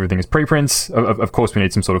just post everything as preprints? Of course, we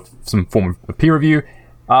need some form of peer review.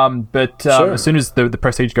 But Sure. As soon as the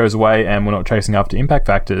prestige goes away and we're not chasing after impact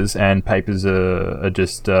factors and papers are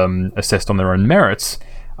just assessed on their own merits,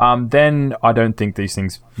 then I don't think these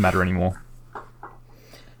things matter anymore.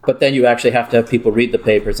 But then you actually have to have people read the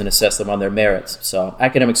papers and assess them on their merits. So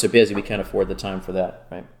academics are busy. We can't afford the time for that,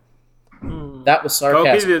 right? That was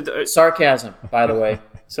sarcasm. Sarcasm, by the way.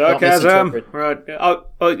 Sarcasm, right?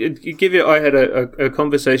 I'll give you. I had a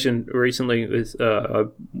conversation recently with. I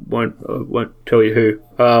won't tell you who.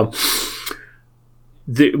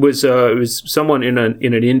 It was someone in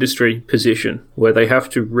an industry position where they have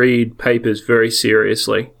to read papers very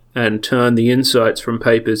seriously and turn the insights from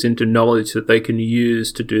papers into knowledge that they can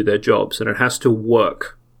use to do their jobs, and it has to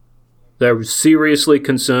work. They're seriously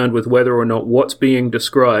concerned with whether or not what's being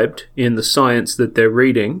described in the science that they're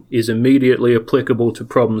reading is immediately applicable to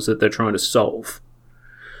problems that they're trying to solve.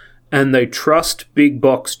 and they trust big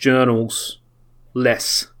box journals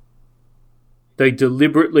less. They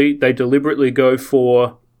deliberately go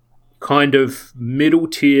for kind of middle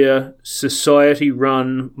tier, society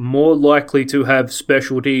run, more likely to have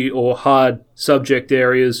specialty or hard subject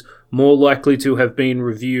areas, more likely to have been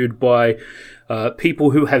reviewed by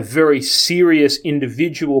people who have very serious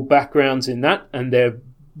individual backgrounds in that, and they're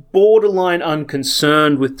borderline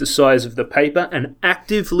unconcerned with the size of the paper and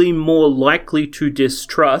actively more likely to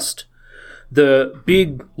distrust the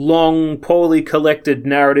big, long, poorly collected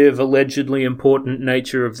narrative, allegedly important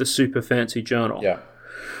nature of the super fancy journal. Yeah.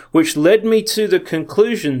 Which led me to the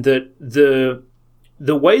conclusion that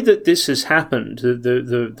the way that this has happened,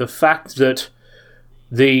 the fact that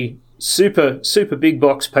the super big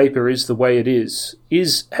box paper is the way it is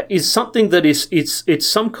something that it's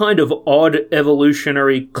some kind of odd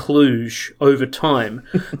evolutionary kludge over time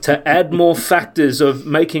to add more factors of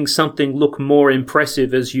making something look more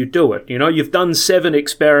impressive as you do it. You know, you've done 7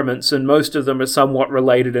 experiments and most of them are somewhat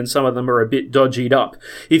related and some of them are a bit dodgied up.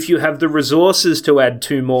 If you have the resources to add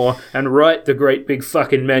 2 more and write the great big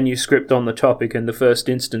fucking manuscript on the topic in the first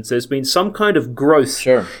instance, there's been some kind of growth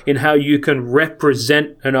in how you can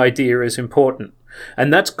represent an idea as important.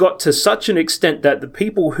 And that's got to such an extent that the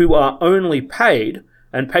people who are only paid,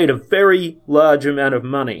 and paid a very large amount of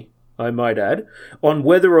money, I might add, on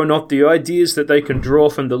whether or not the ideas that they can draw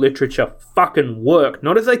from the literature fucking work,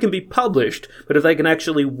 not if they can be published, but if they can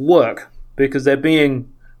actually work, because they're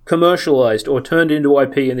being commercialized or turned into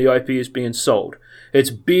IP and the IP is being sold. It's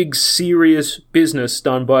big, serious business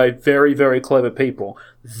done by very, very clever people.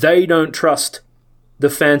 They don't trust the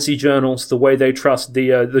fancy journals the way they trust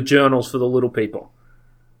the journals for the little people.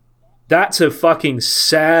 That's a fucking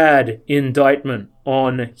sad indictment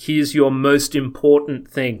on here's your most important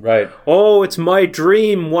thing. Right. Oh, it's my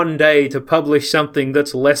dream one day to publish something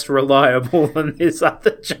that's less reliable than this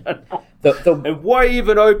other journal. And why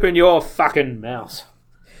even open your fucking mouth?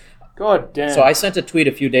 God damn. So I sent a tweet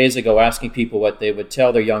a few days ago asking people what they would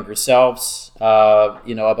tell their younger selves,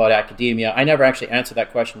 about academia. I never actually answered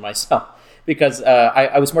that question myself, because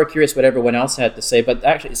I was more curious what everyone else had to say. But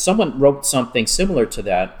actually, someone wrote something similar to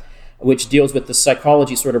that, which deals with the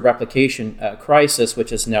psychology sort of replication crisis,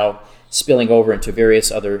 which is now spilling over into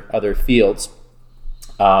various other fields.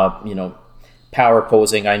 Power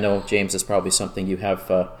posing. I know, James, is probably something you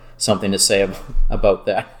have something to say about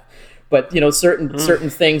that. But certain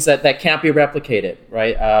things that can't be replicated,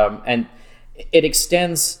 right? And it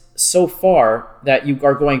extends so far that you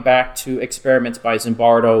are going back to experiments by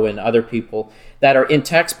Zimbardo and other people that are in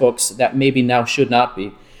textbooks that maybe now should not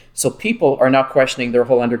be. So people are now questioning their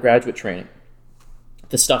whole undergraduate training,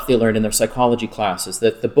 the stuff they learned in their psychology classes,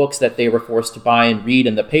 the books that they were forced to buy and read,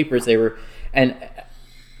 and the papers they were, and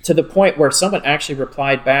to the point where someone actually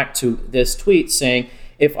replied back to this tweet saying,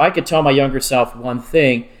 if I could tell my younger self one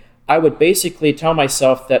thing, I would basically tell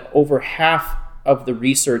myself that over half of the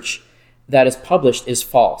research that is published is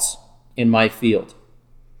false in my field,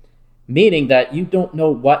 meaning that you don't know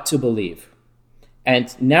what to believe.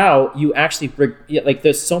 And now you actually,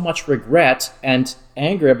 there's so much regret and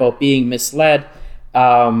anger about being misled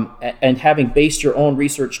and having based your own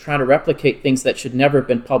research trying to replicate things that should never have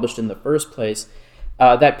been published in the first place,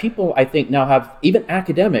 that people, I think, now have, even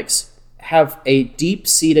academics, have a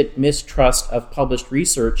deep-seated mistrust of published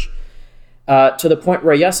research to the point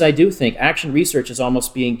where, yes, I do think action research is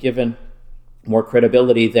almost being given more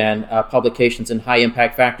credibility than publications in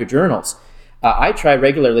high-impact factor journals. I try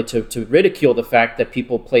regularly to ridicule the fact that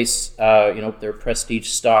people place their prestige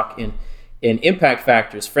stock in impact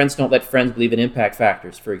factors. Friends don't let friends believe in impact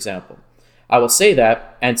factors, for example. I will say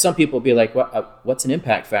that, and some people will be like, what's an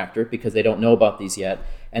impact factor? Because they don't know about these yet.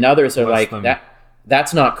 And others are like,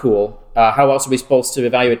 that's not cool. How else are we supposed to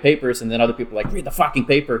evaluate papers? And then other people are like, read the fucking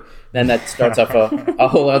paper. Then that starts off a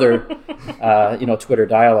whole other Twitter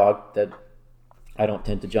dialogue that I don't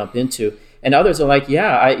tend to jump into. And others are like,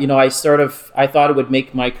 I thought it would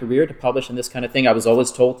make my career to publish in this kind of thing. I was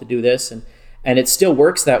always told to do this. And it still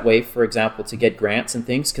works that way, for example, to get grants and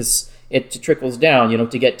things, because it trickles down.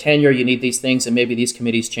 To get tenure, you need these things, and maybe these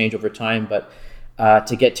committees change over time. But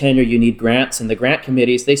to get tenure, you need grants. And the grant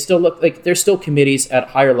committees, they still look like there's still committees at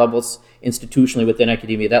higher levels institutionally within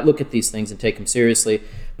academia that look at these things and take them seriously.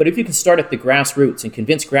 But if you can start at the grassroots and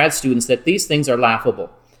convince grad students that these things are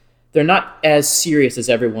laughable, they're not as serious as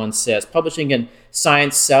everyone says. Publishing in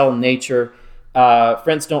Science, Cell, Nature,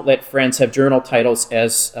 Friends Don't Let Friends have journal titles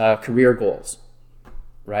as career goals,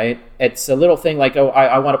 right? It's a little thing like,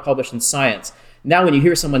 I want to publish in Science. Now when you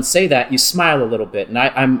hear someone say that, you smile a little bit. And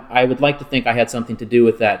I would like to think I had something to do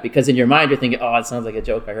with that, because in your mind you're thinking, it sounds like a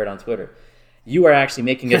joke I heard on Twitter. You are actually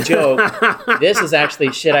making a joke. This is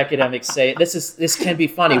actually shit academics say. This can be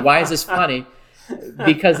funny. Why is this funny?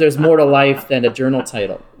 Because there's more to life than a journal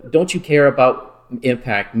title. Don't you care about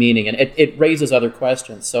impact, meaning? And it raises other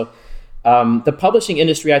questions. So the publishing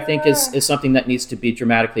industry, I think, is something that needs to be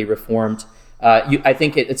dramatically reformed. I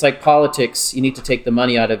think it's like politics. You need to take the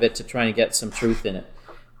money out of it to try and get some truth in it.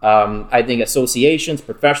 I think associations,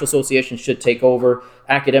 professional associations should take over.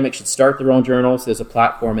 Academics should start their own journals. There's a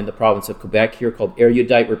platform in the province of Quebec here called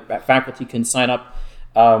Erudite where faculty can sign up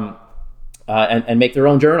and make their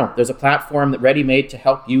own journal. There's a platform ready-made to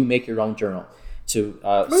help you make your own journal.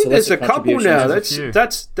 There's a couple now. There's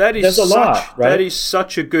a lot, right? That is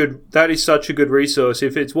such a good resource.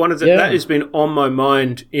 If it's one of the that has been on my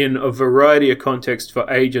mind in a variety of contexts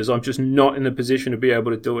for ages. I'm just not in the position to be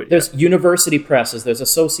able to do it. There's university presses. There's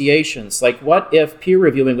associations. Like, what if peer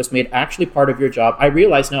reviewing was made actually part of your job? I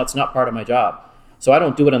realize now it's not part of my job, so I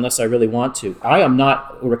don't do it unless I really want to. I am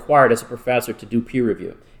not required as a professor to do peer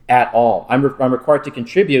review at all. I'm required to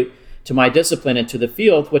contribute to my discipline and to the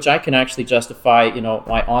field, which I can actually justify,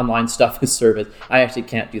 my online stuff as service. I actually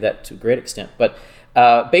can't do that to a great extent. But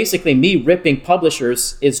basically, me ripping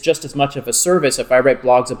publishers is just as much of a service if I write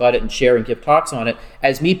blogs about it and share and give talks on it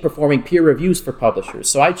as me performing peer reviews for publishers.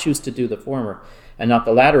 So I choose to do the former and not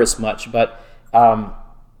the latter as much. But I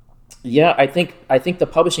think the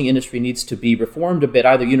publishing industry needs to be reformed a bit.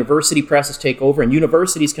 Either university presses take over, and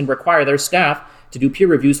universities can require their staff to do peer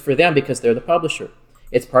reviews for them because they're the publisher.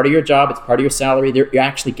 It's part of your job. It's part of your salary. You're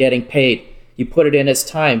actually getting paid. You put it in as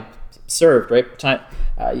time served, right?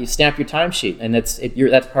 You stamp your timesheet, and that's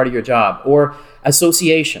part of your job. Or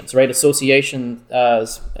associations, right? If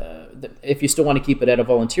you still want to keep it at a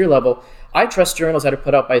volunteer level, I trust journals that are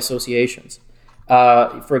put out by associations.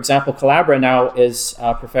 For example, Collabra now is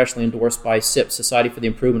professionally endorsed by SIP, Society for the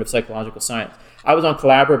Improvement of Psychological Science. I was on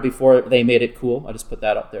Collabra before they made it cool. I just put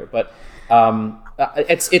that up there, but.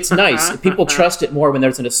 It's nice. People trust it more when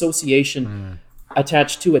there's an association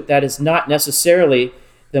attached to it. That is not necessarily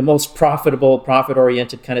the most profitable,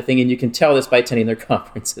 profit-oriented kind of thing, and you can tell this by attending their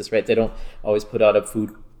conferences, right? They don't always put out a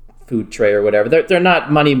food tray or whatever. They're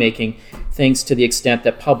not money-making things to the extent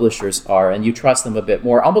that publishers are, and you trust them a bit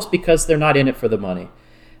more, almost because they're not in it for the money.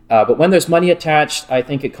 But when there's money attached, I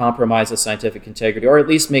think it compromises scientific integrity, or at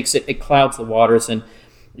least makes it clouds the waters, and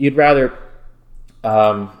you'd rather...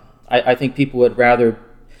 I think people would rather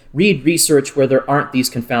read research where there aren't these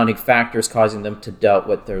confounding factors causing them to doubt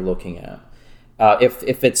what they're looking at.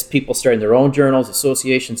 If it's people starting their own journals,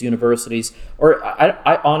 associations, universities, or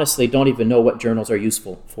I honestly don't even know what journals are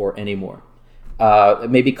useful for anymore. Why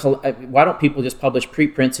don't people just publish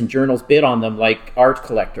preprints and journals bid on them like art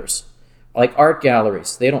collectors, like art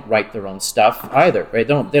galleries? They don't write their own stuff either, right?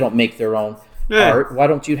 They don't make their own art. Why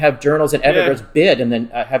don't you have journals and editors bid and then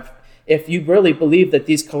have... If you really believe that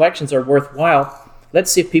these collections are worthwhile,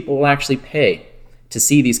 let's see if people will actually pay to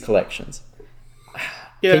see these collections.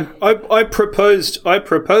 I proposed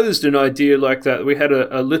an idea like that. We had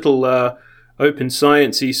a little open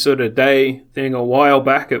sciencey sort of day thing a while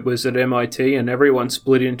back. It was at MIT, and everyone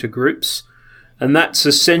split into groups, and that's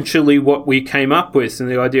essentially what we came up with. And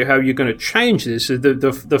the idea how you're going to change this is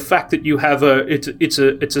the fact that you have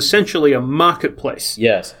it's essentially a marketplace.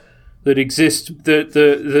 Yes. That exists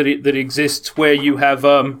that exists where you have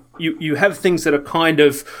you have things that are kind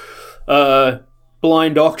of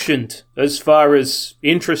blind auctioned as far as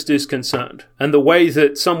interest is concerned, and the way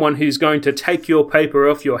that someone who's going to take your paper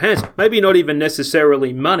off your hands, maybe not even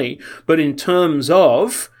necessarily money, but in terms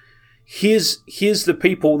of here's the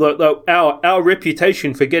people that our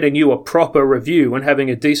reputation for getting you a proper review and having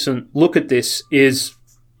a decent look at this is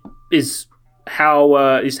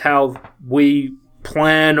how we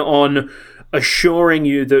plan on assuring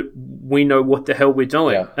you that we know what the hell we're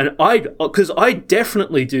doing. Yeah. And because I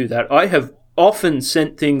definitely do that. I have often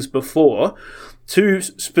sent things before to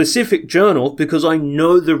specific journals because I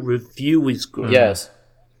know the review is good. Yes.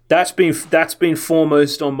 That's been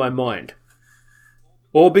foremost on my mind.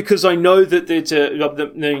 Or because I know that it's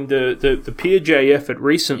the PeerJ effort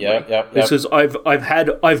recently. Yep. Because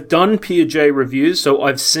I've done PeerJ reviews, so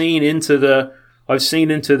I've seen into the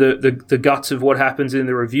guts of what happens in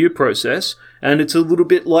the review process, and it's a little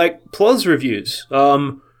bit like PLOS reviews.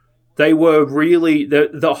 They were really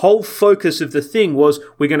the whole focus of the thing was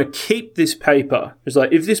we're going to keep this paper. It's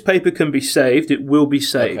like if this paper can be saved, it will be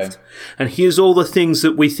saved. Okay. And here's all the things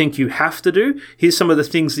that we think you have to do. Here's some of the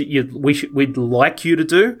things that we'd like you to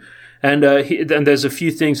do. And there's a few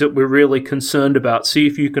things that we're really concerned about. See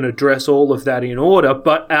if you can address all of that in order.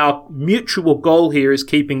 But our mutual goal here is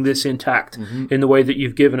keeping this intact in the way that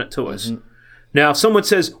you've given it to us. Now, if someone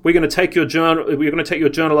says we're going to take your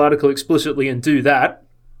journal article explicitly and do that,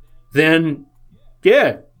 then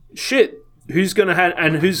yeah, shit. Who's going to have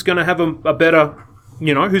a better,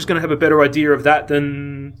 who's going to have a better idea of that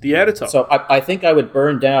than the editor? So I think I would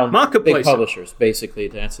burn down Marketplace. big publishers, basically,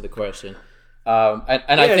 to answer the question. I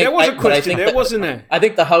think there was a question. Wasn't there? I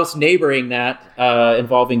think the house neighboring that,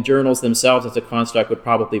 involving journals themselves as a construct, would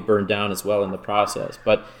probably burn down as well in the process.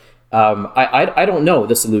 But I don't know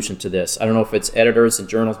the solution to this. I don't know if it's editors and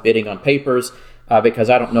journals bidding on papers, because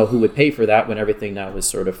I don't know who would pay for that when everything now is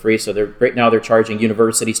sort of free. So right now they're charging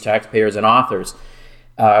universities, taxpayers, and authors,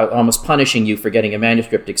 almost punishing you for getting a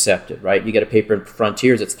manuscript accepted, right? You get a paper in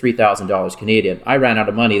Frontiers, it's $3,000 Canadian. I ran out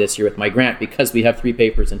of money this year with my grant because we have 3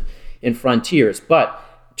 papers in Frontiers. But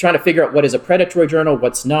trying to figure out what is a predatory journal,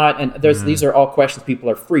 what's not, and these are all questions people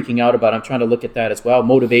are freaking out about. I'm trying to look at that as well,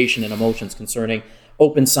 motivation and emotions concerning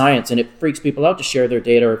open science, and it freaks people out to share their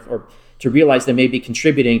data or to realize they may be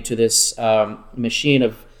contributing to this machine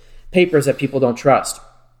of papers that people don't trust.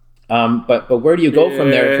 But where do you go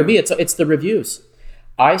from there? For me, it's the reviews.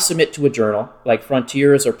 I submit to a journal like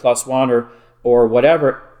Frontiers or Plus One or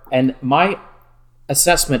whatever, and my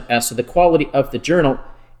assessment as to the quality of the journal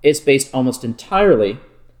is based almost entirely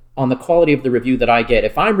on the quality of the review that I get.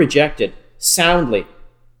 If I'm rejected soundly,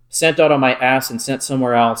 sent out on my ass and sent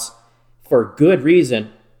somewhere else for good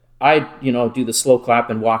reason, I do the slow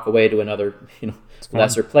clap and walk away to another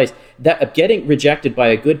lesser place. That getting rejected by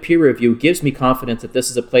a good peer review gives me confidence that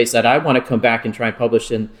this is a place that I want to come back and try and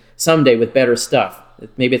publish in someday with better stuff.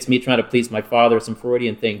 Maybe it's me trying to please my father, some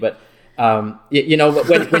Freudian thing, but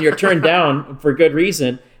when you're turned down for good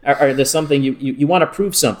reason, or there's something you want to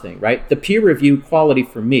prove something, right? The peer review quality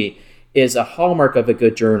for me is a hallmark of a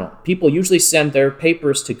good journal. People usually send their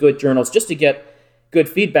papers to good journals just to get good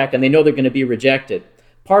feedback, and they know they're going to be rejected.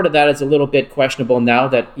 Part of that is a little bit questionable now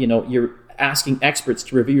that you're asking experts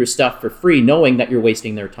to review your stuff for free, knowing that you're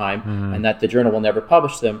wasting their time and that the journal will never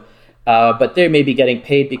publish them. But they may be getting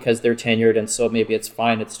paid because they're tenured, and so maybe it's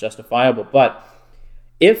fine, it's justifiable. But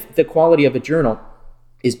if the quality of a journal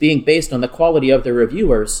is being based on the quality of the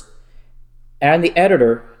reviewers and the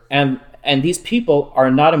editor, and these people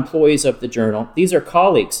are not employees of the journal, these are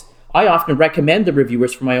colleagues. I often recommend the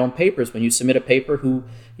reviewers for my own papers when you submit a paper who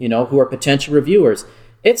are potential reviewers.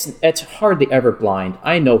 It's hardly ever blind.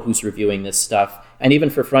 I know who's reviewing this stuff. And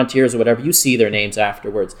even for Frontiers or whatever, you see their names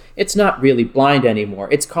afterwards. It's not really blind anymore.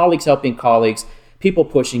 It's colleagues helping colleagues, people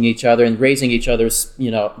pushing each other and raising each other's,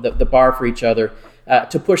 the bar for each other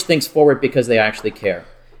to push things forward because they actually care.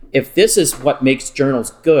 If this is what makes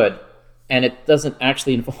journals good and it doesn't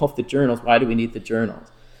actually involve the journals, why do we need the journals?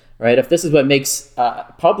 Right? If this is what makes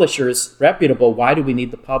publishers reputable, why do we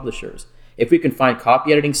need the publishers? If we can find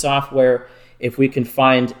copy editing software, if we can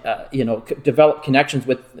find, develop connections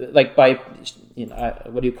with, like by,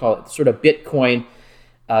 what do you call it? Sort of Bitcoin,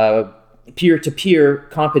 peer-to-peer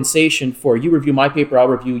compensation for you review my paper, I'll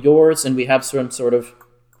review yours, and we have some sort of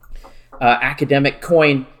academic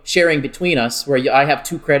coin sharing between us, where I have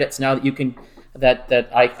 2 credits now that you can, that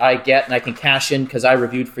I get, and I can cash in because I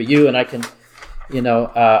reviewed for you, and I can,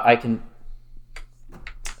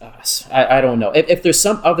 I don't know. If there's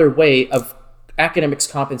some other way of academics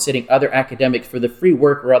compensating other academics for the free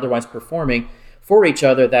work we're otherwise performing for each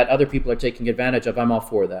other that other people are taking advantage of, I'm all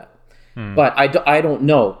for that. But I don't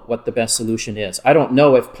know what the best solution is. I don't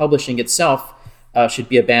know if publishing itself should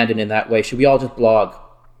be abandoned in that way. Should we all just blog,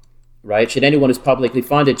 right? Should anyone who's publicly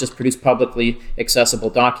funded just produce publicly accessible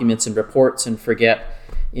documents and reports and forget,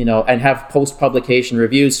 and have post-publication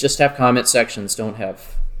reviews, just have comment sections, don't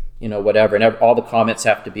have, whatever. And all the comments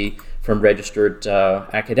have to be from registered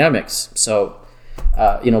academics. So,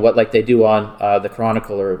 what like they do on the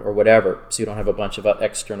Chronicle or whatever. So you don't have a bunch of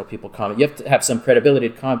external people comment. You have to have some credibility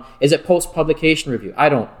to comment. Is it post-publication review? I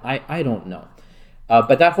don't know.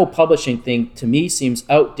 But that whole publishing thing to me seems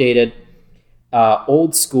outdated,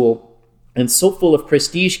 old school, and so full of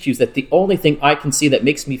prestige cues that the only thing I can see that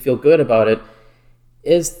makes me feel good about it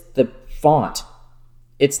is the font.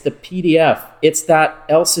 It's the PDF. It's that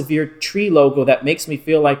Elsevier tree logo that makes me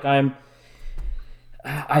feel like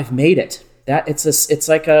I've made it. That it's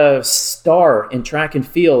like a star in track and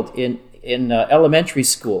field in elementary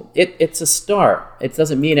school. It's a star. It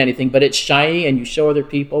doesn't mean anything, but it's shiny, and you show other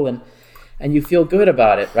people, and you feel good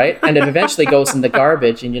about it, right? And it eventually goes in the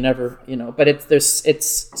garbage, and you never, But it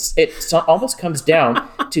almost comes down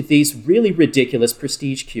to these really ridiculous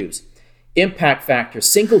prestige cues. Impact factors,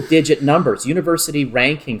 single-digit numbers, university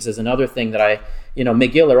rankings is another thing that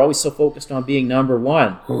McGill are always so focused on being number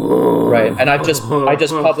one, right? And I just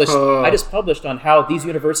published on how these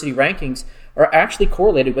university rankings are actually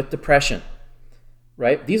correlated with depression,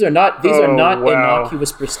 right? These are not wow.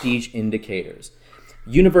 innocuous prestige indicators.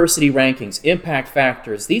 University rankings, impact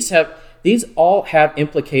factors, these all have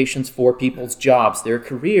implications for people's jobs, their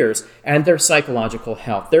careers, and their psychological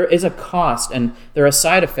health. There is a cost and there are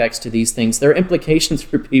side effects to these things. There are implications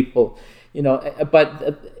for people,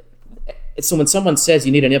 so when someone says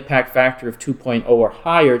you need an impact factor of 2.0 or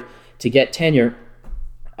higher to get tenure,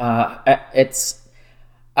 I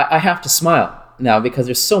have to smile now because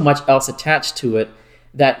there's so much else attached to it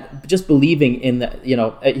that just believing in the,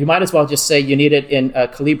 you might as well just say you need it in a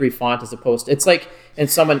Calibri font as opposed to, it's like, and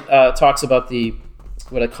someone talks about a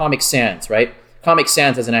Comic Sans, right? Comic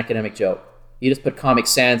Sans as an academic joke. You just put Comic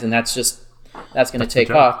Sans and that's going to take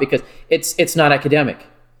off because it's not academic,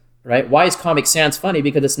 right? Why is Comic Sans funny?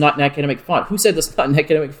 Because it's not an academic font. Who said it's not an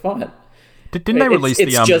academic font? Didn't they release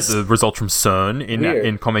the results from CERN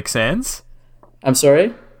in Comic Sans? I'm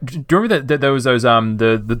sorry? Do you remember that there was those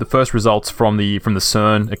the first results from the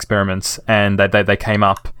CERN experiments, and they came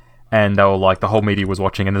up, and they were like, the whole media was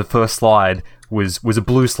watching, and the first slide was a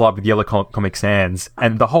blue slide with yellow Comic Sans,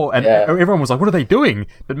 and everyone was like, what are they doing?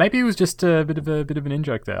 But maybe it was just a bit of an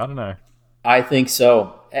in-joke there. I don't know. I think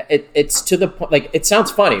so. It's to the point, like, it sounds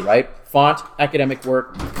funny, right? Font, academic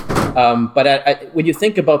work. But when you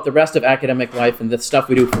think about the rest of academic life and the stuff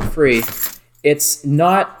we do for free, it's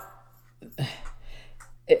not.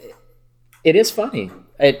 It is funny.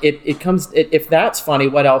 It comes. If that's funny,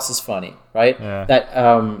 what else is funny, right?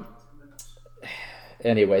 Yeah.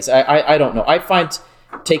 Anyways, I don't know. I find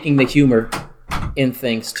taking the humor in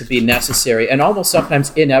things to be necessary and almost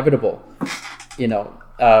sometimes inevitable.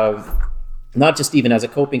 Not just even as a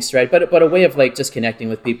coping strategy, but a way of like just connecting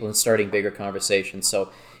with people and starting bigger conversations.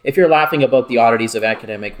 So if you're laughing about the oddities of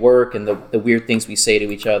academic work and the weird things we say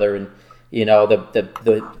to each other, and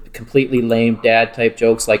the completely lame dad type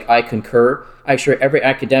jokes like "I concur," I'm sure every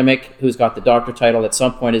academic who's got the doctor title at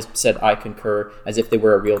some point has said "I concur" as if they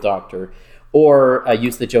were a real doctor, or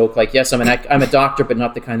use the joke like, "Yes, I'm a doctor, but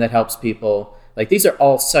not the kind that helps people." Like, these are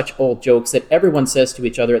all such old jokes that everyone says to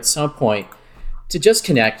each other at some point to just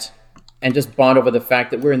connect and just bond over the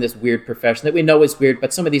fact that we're in this weird profession that we know is weird,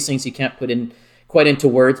 but some of these things you can't put in quite into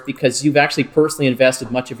words because you've actually personally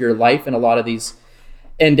invested much of your life in a lot of these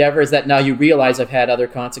endeavors that now you realize have had other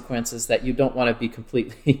consequences that you don't want to be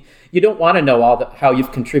completely, you don't want to know how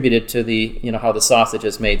you've contributed to the, how the sausage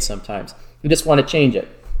is made sometimes. You just want to change it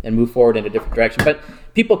and move forward in a different direction. But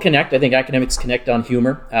people connect. I think academics connect on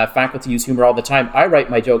humor. Faculty use humor all the time. I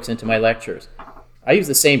write my jokes into my lectures. I use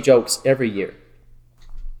the same jokes every year.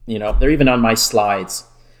 They're even on my slides.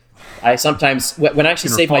 I sometimes, when I actually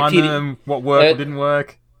save my PD... what worked, what didn't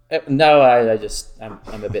work? No,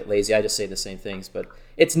 I'm a bit lazy. I just say the same things, but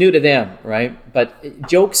it's new to them, right? But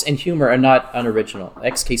jokes and humor are not unoriginal.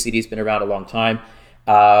 XKCD's been around a long time.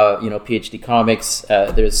 PhD Comics.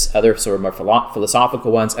 There's other sort of more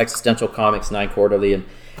philosophical ones, Existential Comics, 9 Quarterly,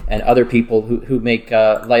 and other people who make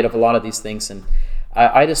light of a lot of these things. And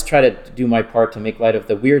I just try to do my part to make light of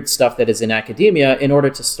the weird stuff that is in academia in order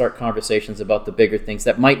to start conversations about the bigger things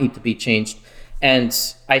that might need to be changed. And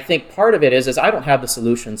I think part of it is I don't have the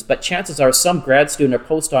solutions, but chances are some grad student or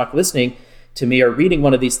postdoc listening to me or reading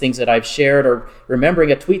one of these things that I've shared or remembering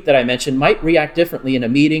a tweet that I mentioned might react differently in a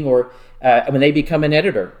meeting or when they become an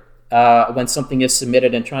editor, when something is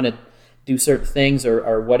submitted and trying to do certain things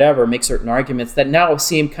or whatever, make certain arguments that now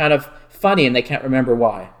seem kind of funny and they can't remember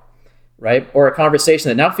why. Right? Or a conversation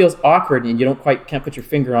that now feels awkward and you can't put your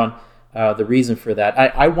finger on the reason for that.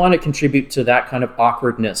 I want to contribute to that kind of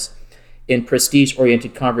awkwardness in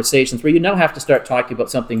prestige-oriented conversations where you now have to start talking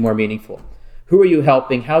about something more meaningful. Who are you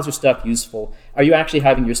helping? How's your stuff useful? Are you actually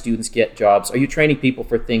having your students get jobs? Are you training people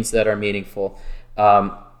for things that are meaningful?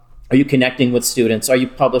 Are you connecting with students? Are you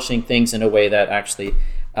publishing things in a way that actually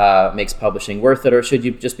makes publishing worth it? Or should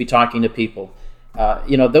you just be talking to people?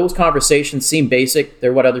 Those conversations seem basic.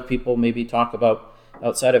 They're what other people maybe talk about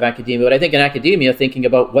outside of academia. But I think in academia, thinking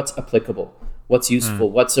about what's applicable, what's useful,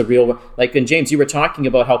 what's a real... Like, and James, you were talking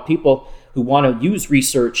about how people who want to use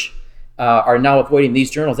research are now avoiding these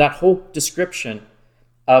journals. That whole description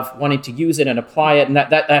of wanting to use it and apply it, and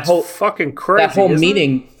that whole fucking crazy, that whole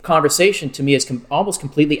meeting conversation to me is almost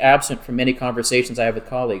completely absent from many conversations I have with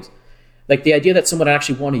colleagues. Like, the idea that someone would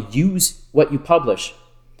actually want to use what you publish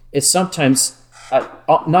is sometimes...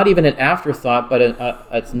 not even an afterthought, but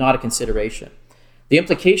it's not a consideration. The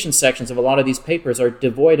implication sections of a lot of these papers are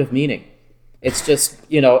devoid of meaning. It's just,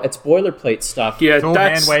 it's boilerplate stuff. Yeah,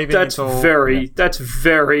 that's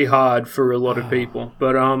very hard for a lot of people.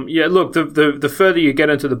 But look, the further you get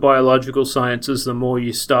into the biological sciences, the more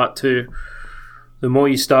you start to the more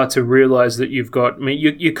you start to realize that you've got, I mean,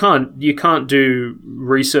 you can't do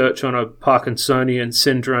research on a Parkinsonian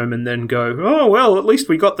syndrome and then go, oh, well, at least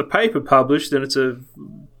we got the paper published and it's a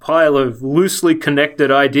pile of loosely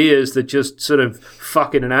connected ideas that just sort of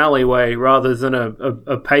fuck in an alleyway rather than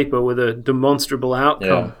a paper with a demonstrable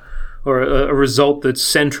outcome or a result that's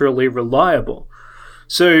centrally reliable.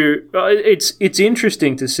 So it's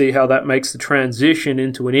interesting to see how that makes the transition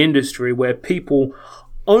into an industry where people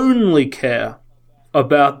only care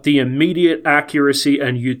about the immediate accuracy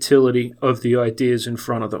and utility of the ideas in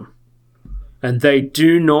front of them. And they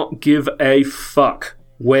do not give a fuck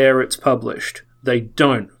where it's published. They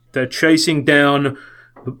don't. They're chasing down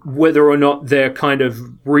whether or not their kind of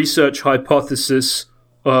research hypothesis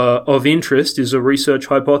of interest is a research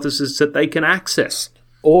hypothesis that they can access.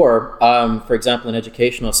 Or, for example, in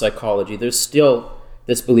educational psychology, there's still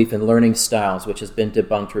this belief in learning styles, which has been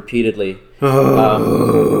debunked repeatedly,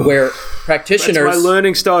 where practitioners... That's my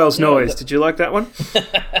learning styles noise. Did you like that one?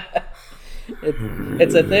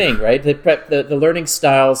 It's a thing, right? The learning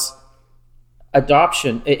styles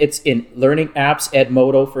adoption, it's in learning apps.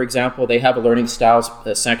 Edmodo, for example, they have a learning styles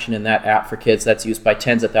section in that app for kids that's used by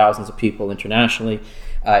tens of thousands of people internationally.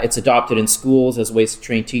 It's adopted in schools as ways to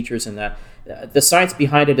train teachers in that. The science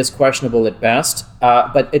behind it is questionable at best,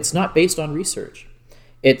 but it's not based on research.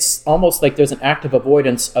 It's almost like there's an active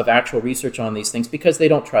avoidance of actual research on these things because they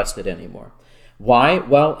don't trust it anymore. Why?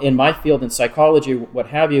 Well, in my field, in psychology, what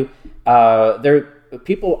have you,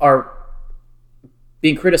 people are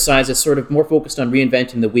being criticized as sort of more focused on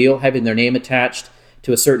reinventing the wheel, having their name attached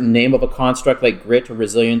to a certain name of a construct like grit or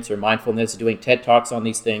resilience or mindfulness, doing TED Talks on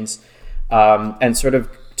these things, and sort of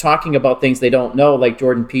talking about things they don't know, like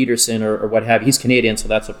Jordan Peterson or what have you. He's Canadian, so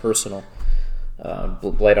that's a personal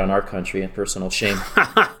blight on our country and personal shame.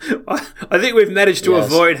 I think we've managed to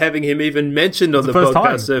avoid having him even mentioned on the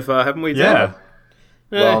podcast so far, haven't we? Yeah.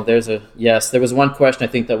 Well, there was one question I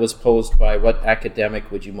think that was posed by what academic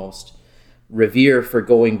would you most revere for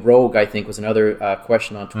going rogue, I think was another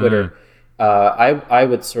question on Twitter. I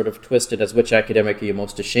would sort of twist it as which academic are you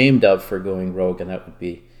most ashamed of for going rogue, and that would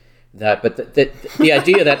be that. But the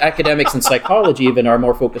idea that academics in psychology even are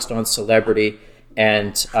more focused on celebrity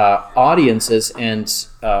and audiences and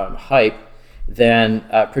hype than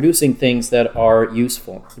producing things that are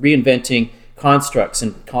useful, reinventing constructs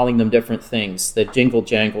and calling them different things, the jingle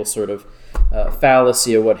jangle sort of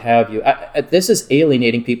fallacy or what have you. This is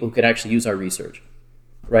alienating people who could actually use our research,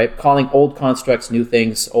 right? Calling old constructs new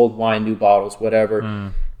things, old wine, new bottles,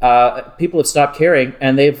 whatever. People have stopped caring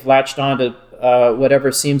and they've latched on to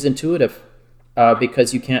whatever seems intuitive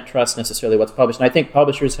because you can't trust necessarily what's published. And I think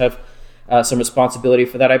publishers have some responsibility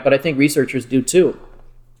for that, but I think researchers do too,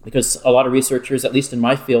 because a lot of researchers, at least in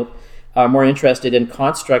my field, are more interested in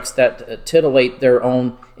constructs that titillate their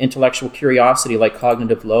own intellectual curiosity, like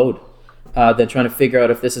cognitive load, than trying to figure out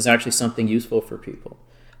if this is actually something useful for people.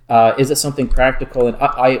 Is it something practical? And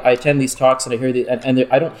I attend these talks and I hear and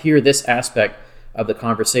I don't hear this aspect of the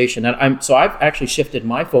conversation. And so I've actually shifted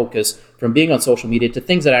my focus from being on social media to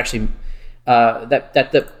things that actually that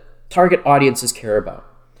the target audiences care about.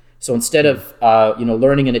 So instead of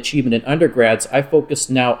learning and achievement in undergrads, I focus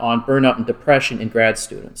now on burnout and depression in grad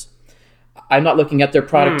students. I'm not looking at their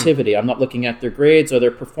productivity. I'm not looking at their grades or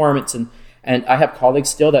their performance. And I have colleagues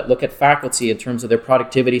still that look at faculty in terms of their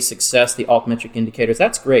productivity, success, the altmetric indicators.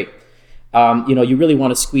 That's great. You really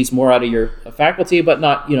want to squeeze more out of your faculty, but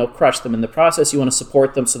not, crush them in the process. You want to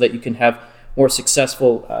support them so that you can have more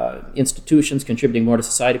successful institutions contributing more to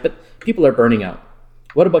society. But people are burning out.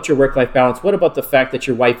 What about your work-life balance? What about the fact that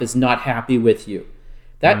your wife is not happy with you?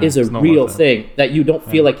 That is a real thing, that you don't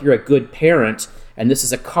feel like you're a good parent and this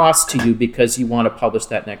is a cost to you because you want to publish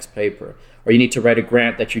that next paper. Or you need to write a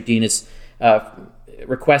grant that your dean is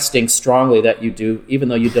requesting strongly that you do, even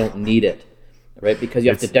though you don't need it, right? Because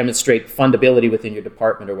you have to demonstrate fundability within your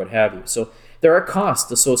department or what have you. So there are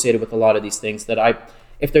costs associated with a lot of these things that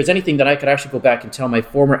if there's anything that I could actually go back and tell my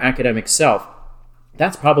former academic self,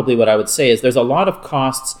 that's probably what I would say is there's a lot of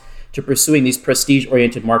costs to pursuing these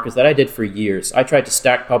prestige-oriented markers that I did for years. I tried to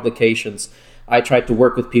stack publications. I tried to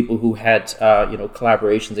work with people who had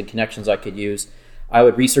collaborations and connections I could use. I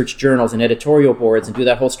would research journals and editorial boards and do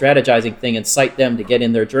that whole strategizing thing and cite them to get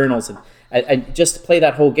in their journals and just play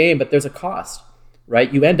that whole game. But there's a cost,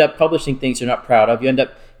 right? You end up publishing things you're not proud of. You end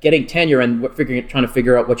up getting tenure and trying to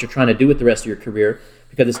figure out what you're trying to do with the rest of your career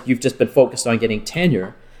because you've just been focused on getting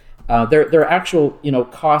tenure. There are actual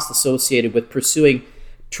costs associated with pursuing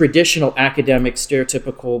traditional academic,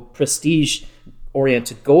 stereotypical,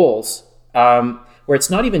 prestige-oriented goals, where it's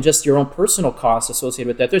not even just your own personal costs associated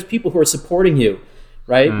with that. There's people who are supporting you,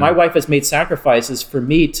 right? My wife has made sacrifices for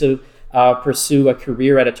me to pursue a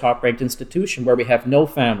career at a top-ranked institution where we have no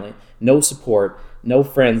family, no support, no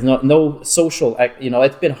friends, no social.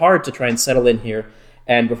 It's been hard to try and settle in here,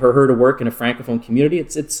 and for her to work in a francophone community,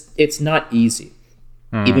 it's not easy.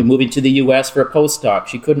 Even moving to the U.S. for a postdoc,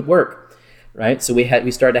 she couldn't work, right? So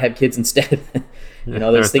we started to have kids instead.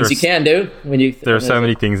 There's things you can do when you. There are so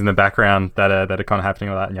many things in the background that are kind of happening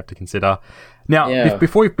with that, and you have to consider. Now,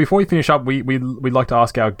 before we finish up, we'd like to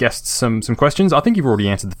ask our guests some questions. I think you've already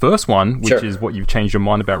answered the first one, which is what you've changed your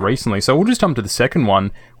mind about recently. So we'll just jump to the second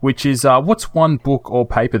one, which is what's one book or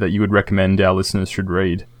paper that you would recommend our listeners should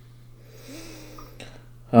read?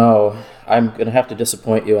 Oh, I'm going to have to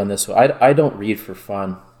disappoint you on this one. I don't read for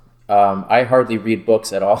fun. I hardly read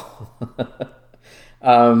books at all.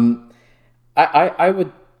 I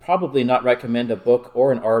would probably not recommend a book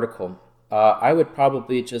or an article. I would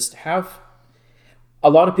probably just have... A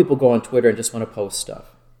lot of people go on Twitter and just want to post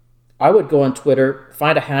stuff. I would go on Twitter,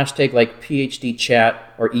 find a hashtag like PhD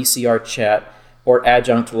chat or ECR chat or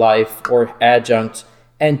adjunct life or adjunct,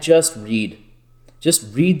 and just read.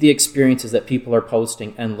 Just read the experiences that people are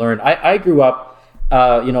posting and learn. I grew up,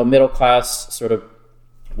 middle class, sort of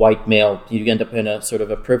white male. You end up in a sort of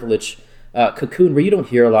a privileged cocoon where you don't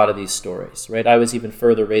hear a lot of these stories, right? I was even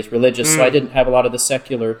further raised religious, so I didn't have a lot of the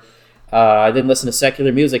secular. I didn't listen to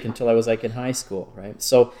secular music until I was like in high school, right?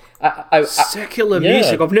 So secular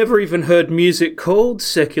music. I've never even heard music called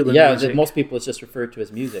secular music. Yeah, most people it's just referred to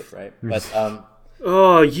as music, right? But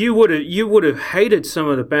you would have hated some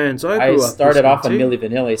of the bands I grew up. I started off on Milli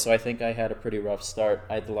Vanilli, so I think I had a pretty rough start.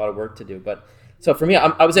 I had a lot of work to do, but so for me,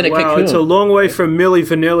 I was in a cocoon. Wow, it's a long way from Milli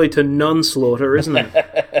Vanilli to Nunslaughter, isn't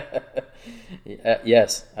it?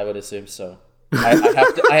 Yes, I would assume so. I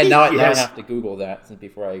have to Google that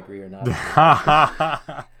before I agree or not.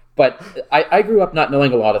 But I grew up not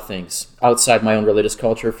knowing a lot of things outside my own religious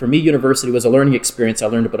culture. For me, university was a learning experience. I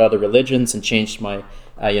learned about other religions and changed my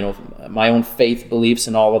my own faith beliefs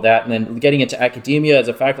and all of that. And then getting into academia, as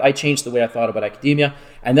a fact, I changed the way I thought about academia.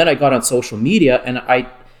 And then I got on social media, and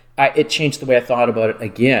it changed the way I thought about it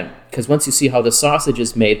again. Because once you see how the sausage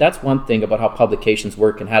is made, that's one thing about how publications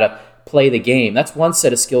work and how to play the game. That's one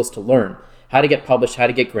set of skills to learn. How to get published, how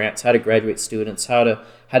to get grants, how to graduate students, how to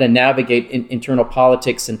navigate internal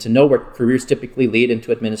politics, and to know where careers typically lead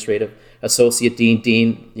into administrative, associate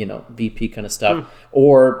dean, VP kind of stuff,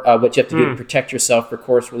 or what you have to do to protect yourself for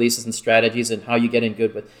course releases and strategies, and how you get in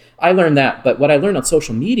good with. I learned that, but what I learned on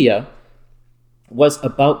social media was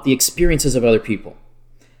about the experiences of other people.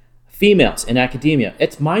 Females in academia,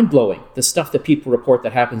 it's mind-blowing, the stuff that people report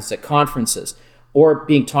that happens at conferences, or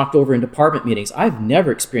being talked over in department meetings. I've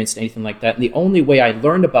never experienced anything like that. And the only way I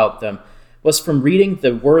learned about them was from reading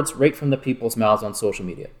the words right from the people's mouths on social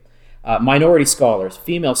media. Minority scholars,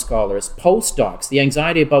 female scholars, postdocs, the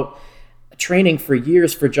anxiety about training for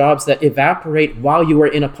years for jobs that evaporate while you are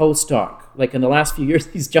in a postdoc. Like in the last few years,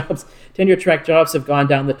 these jobs, tenure-track jobs have gone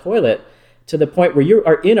down the toilet to the point where you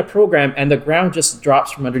are in a program and the ground just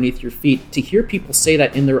drops from underneath your feet. To hear people say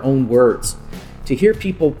that in their own words, to hear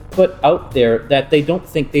people put out there that they don't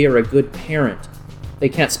think they are a good parent. They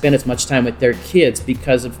can't spend as much time with their kids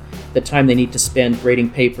because of the time they need to spend grading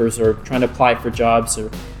papers or trying to apply for jobs.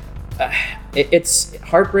 It's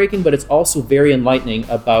heartbreaking, but it's also very enlightening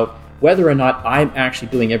about whether or not I'm actually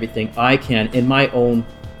doing everything I can in my own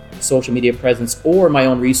social media presence or my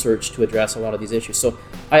own research to address a lot of these issues. So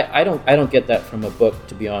I don't get that from a book,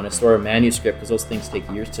 to be honest, or a manuscript, because those things take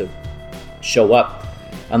years to show up.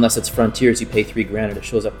 Unless it's Frontiers, you pay $3,000 and it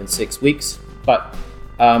shows up in 6 weeks. But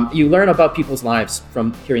you learn about people's lives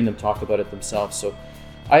from hearing them talk about it themselves. So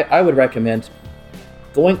I would recommend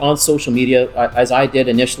going on social media, as I did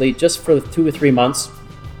initially, just for 2 or 3 months.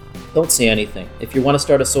 Don't say anything. If you want to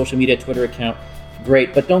start a social media Twitter account,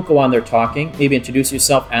 great, but don't go on there talking. Maybe introduce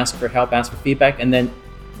yourself, ask for help, ask for feedback, and then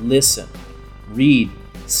listen, read,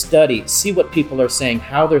 study, see what people are saying,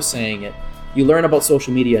 how they're saying it. You learn about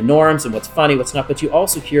social media norms and what's funny, what's not, but you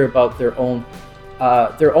also hear about their own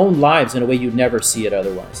lives in a way you'd never see it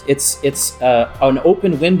otherwise. It's an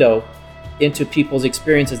open window into people's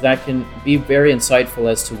experiences that can be very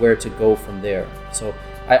insightful as to where to go from there. So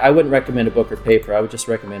I wouldn't recommend a book or paper. I would just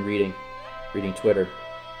recommend reading Twitter.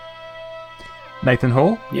 Nathan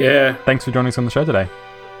Hall? Yeah. Thanks for joining us on the show today.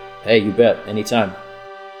 Hey, you bet. Anytime.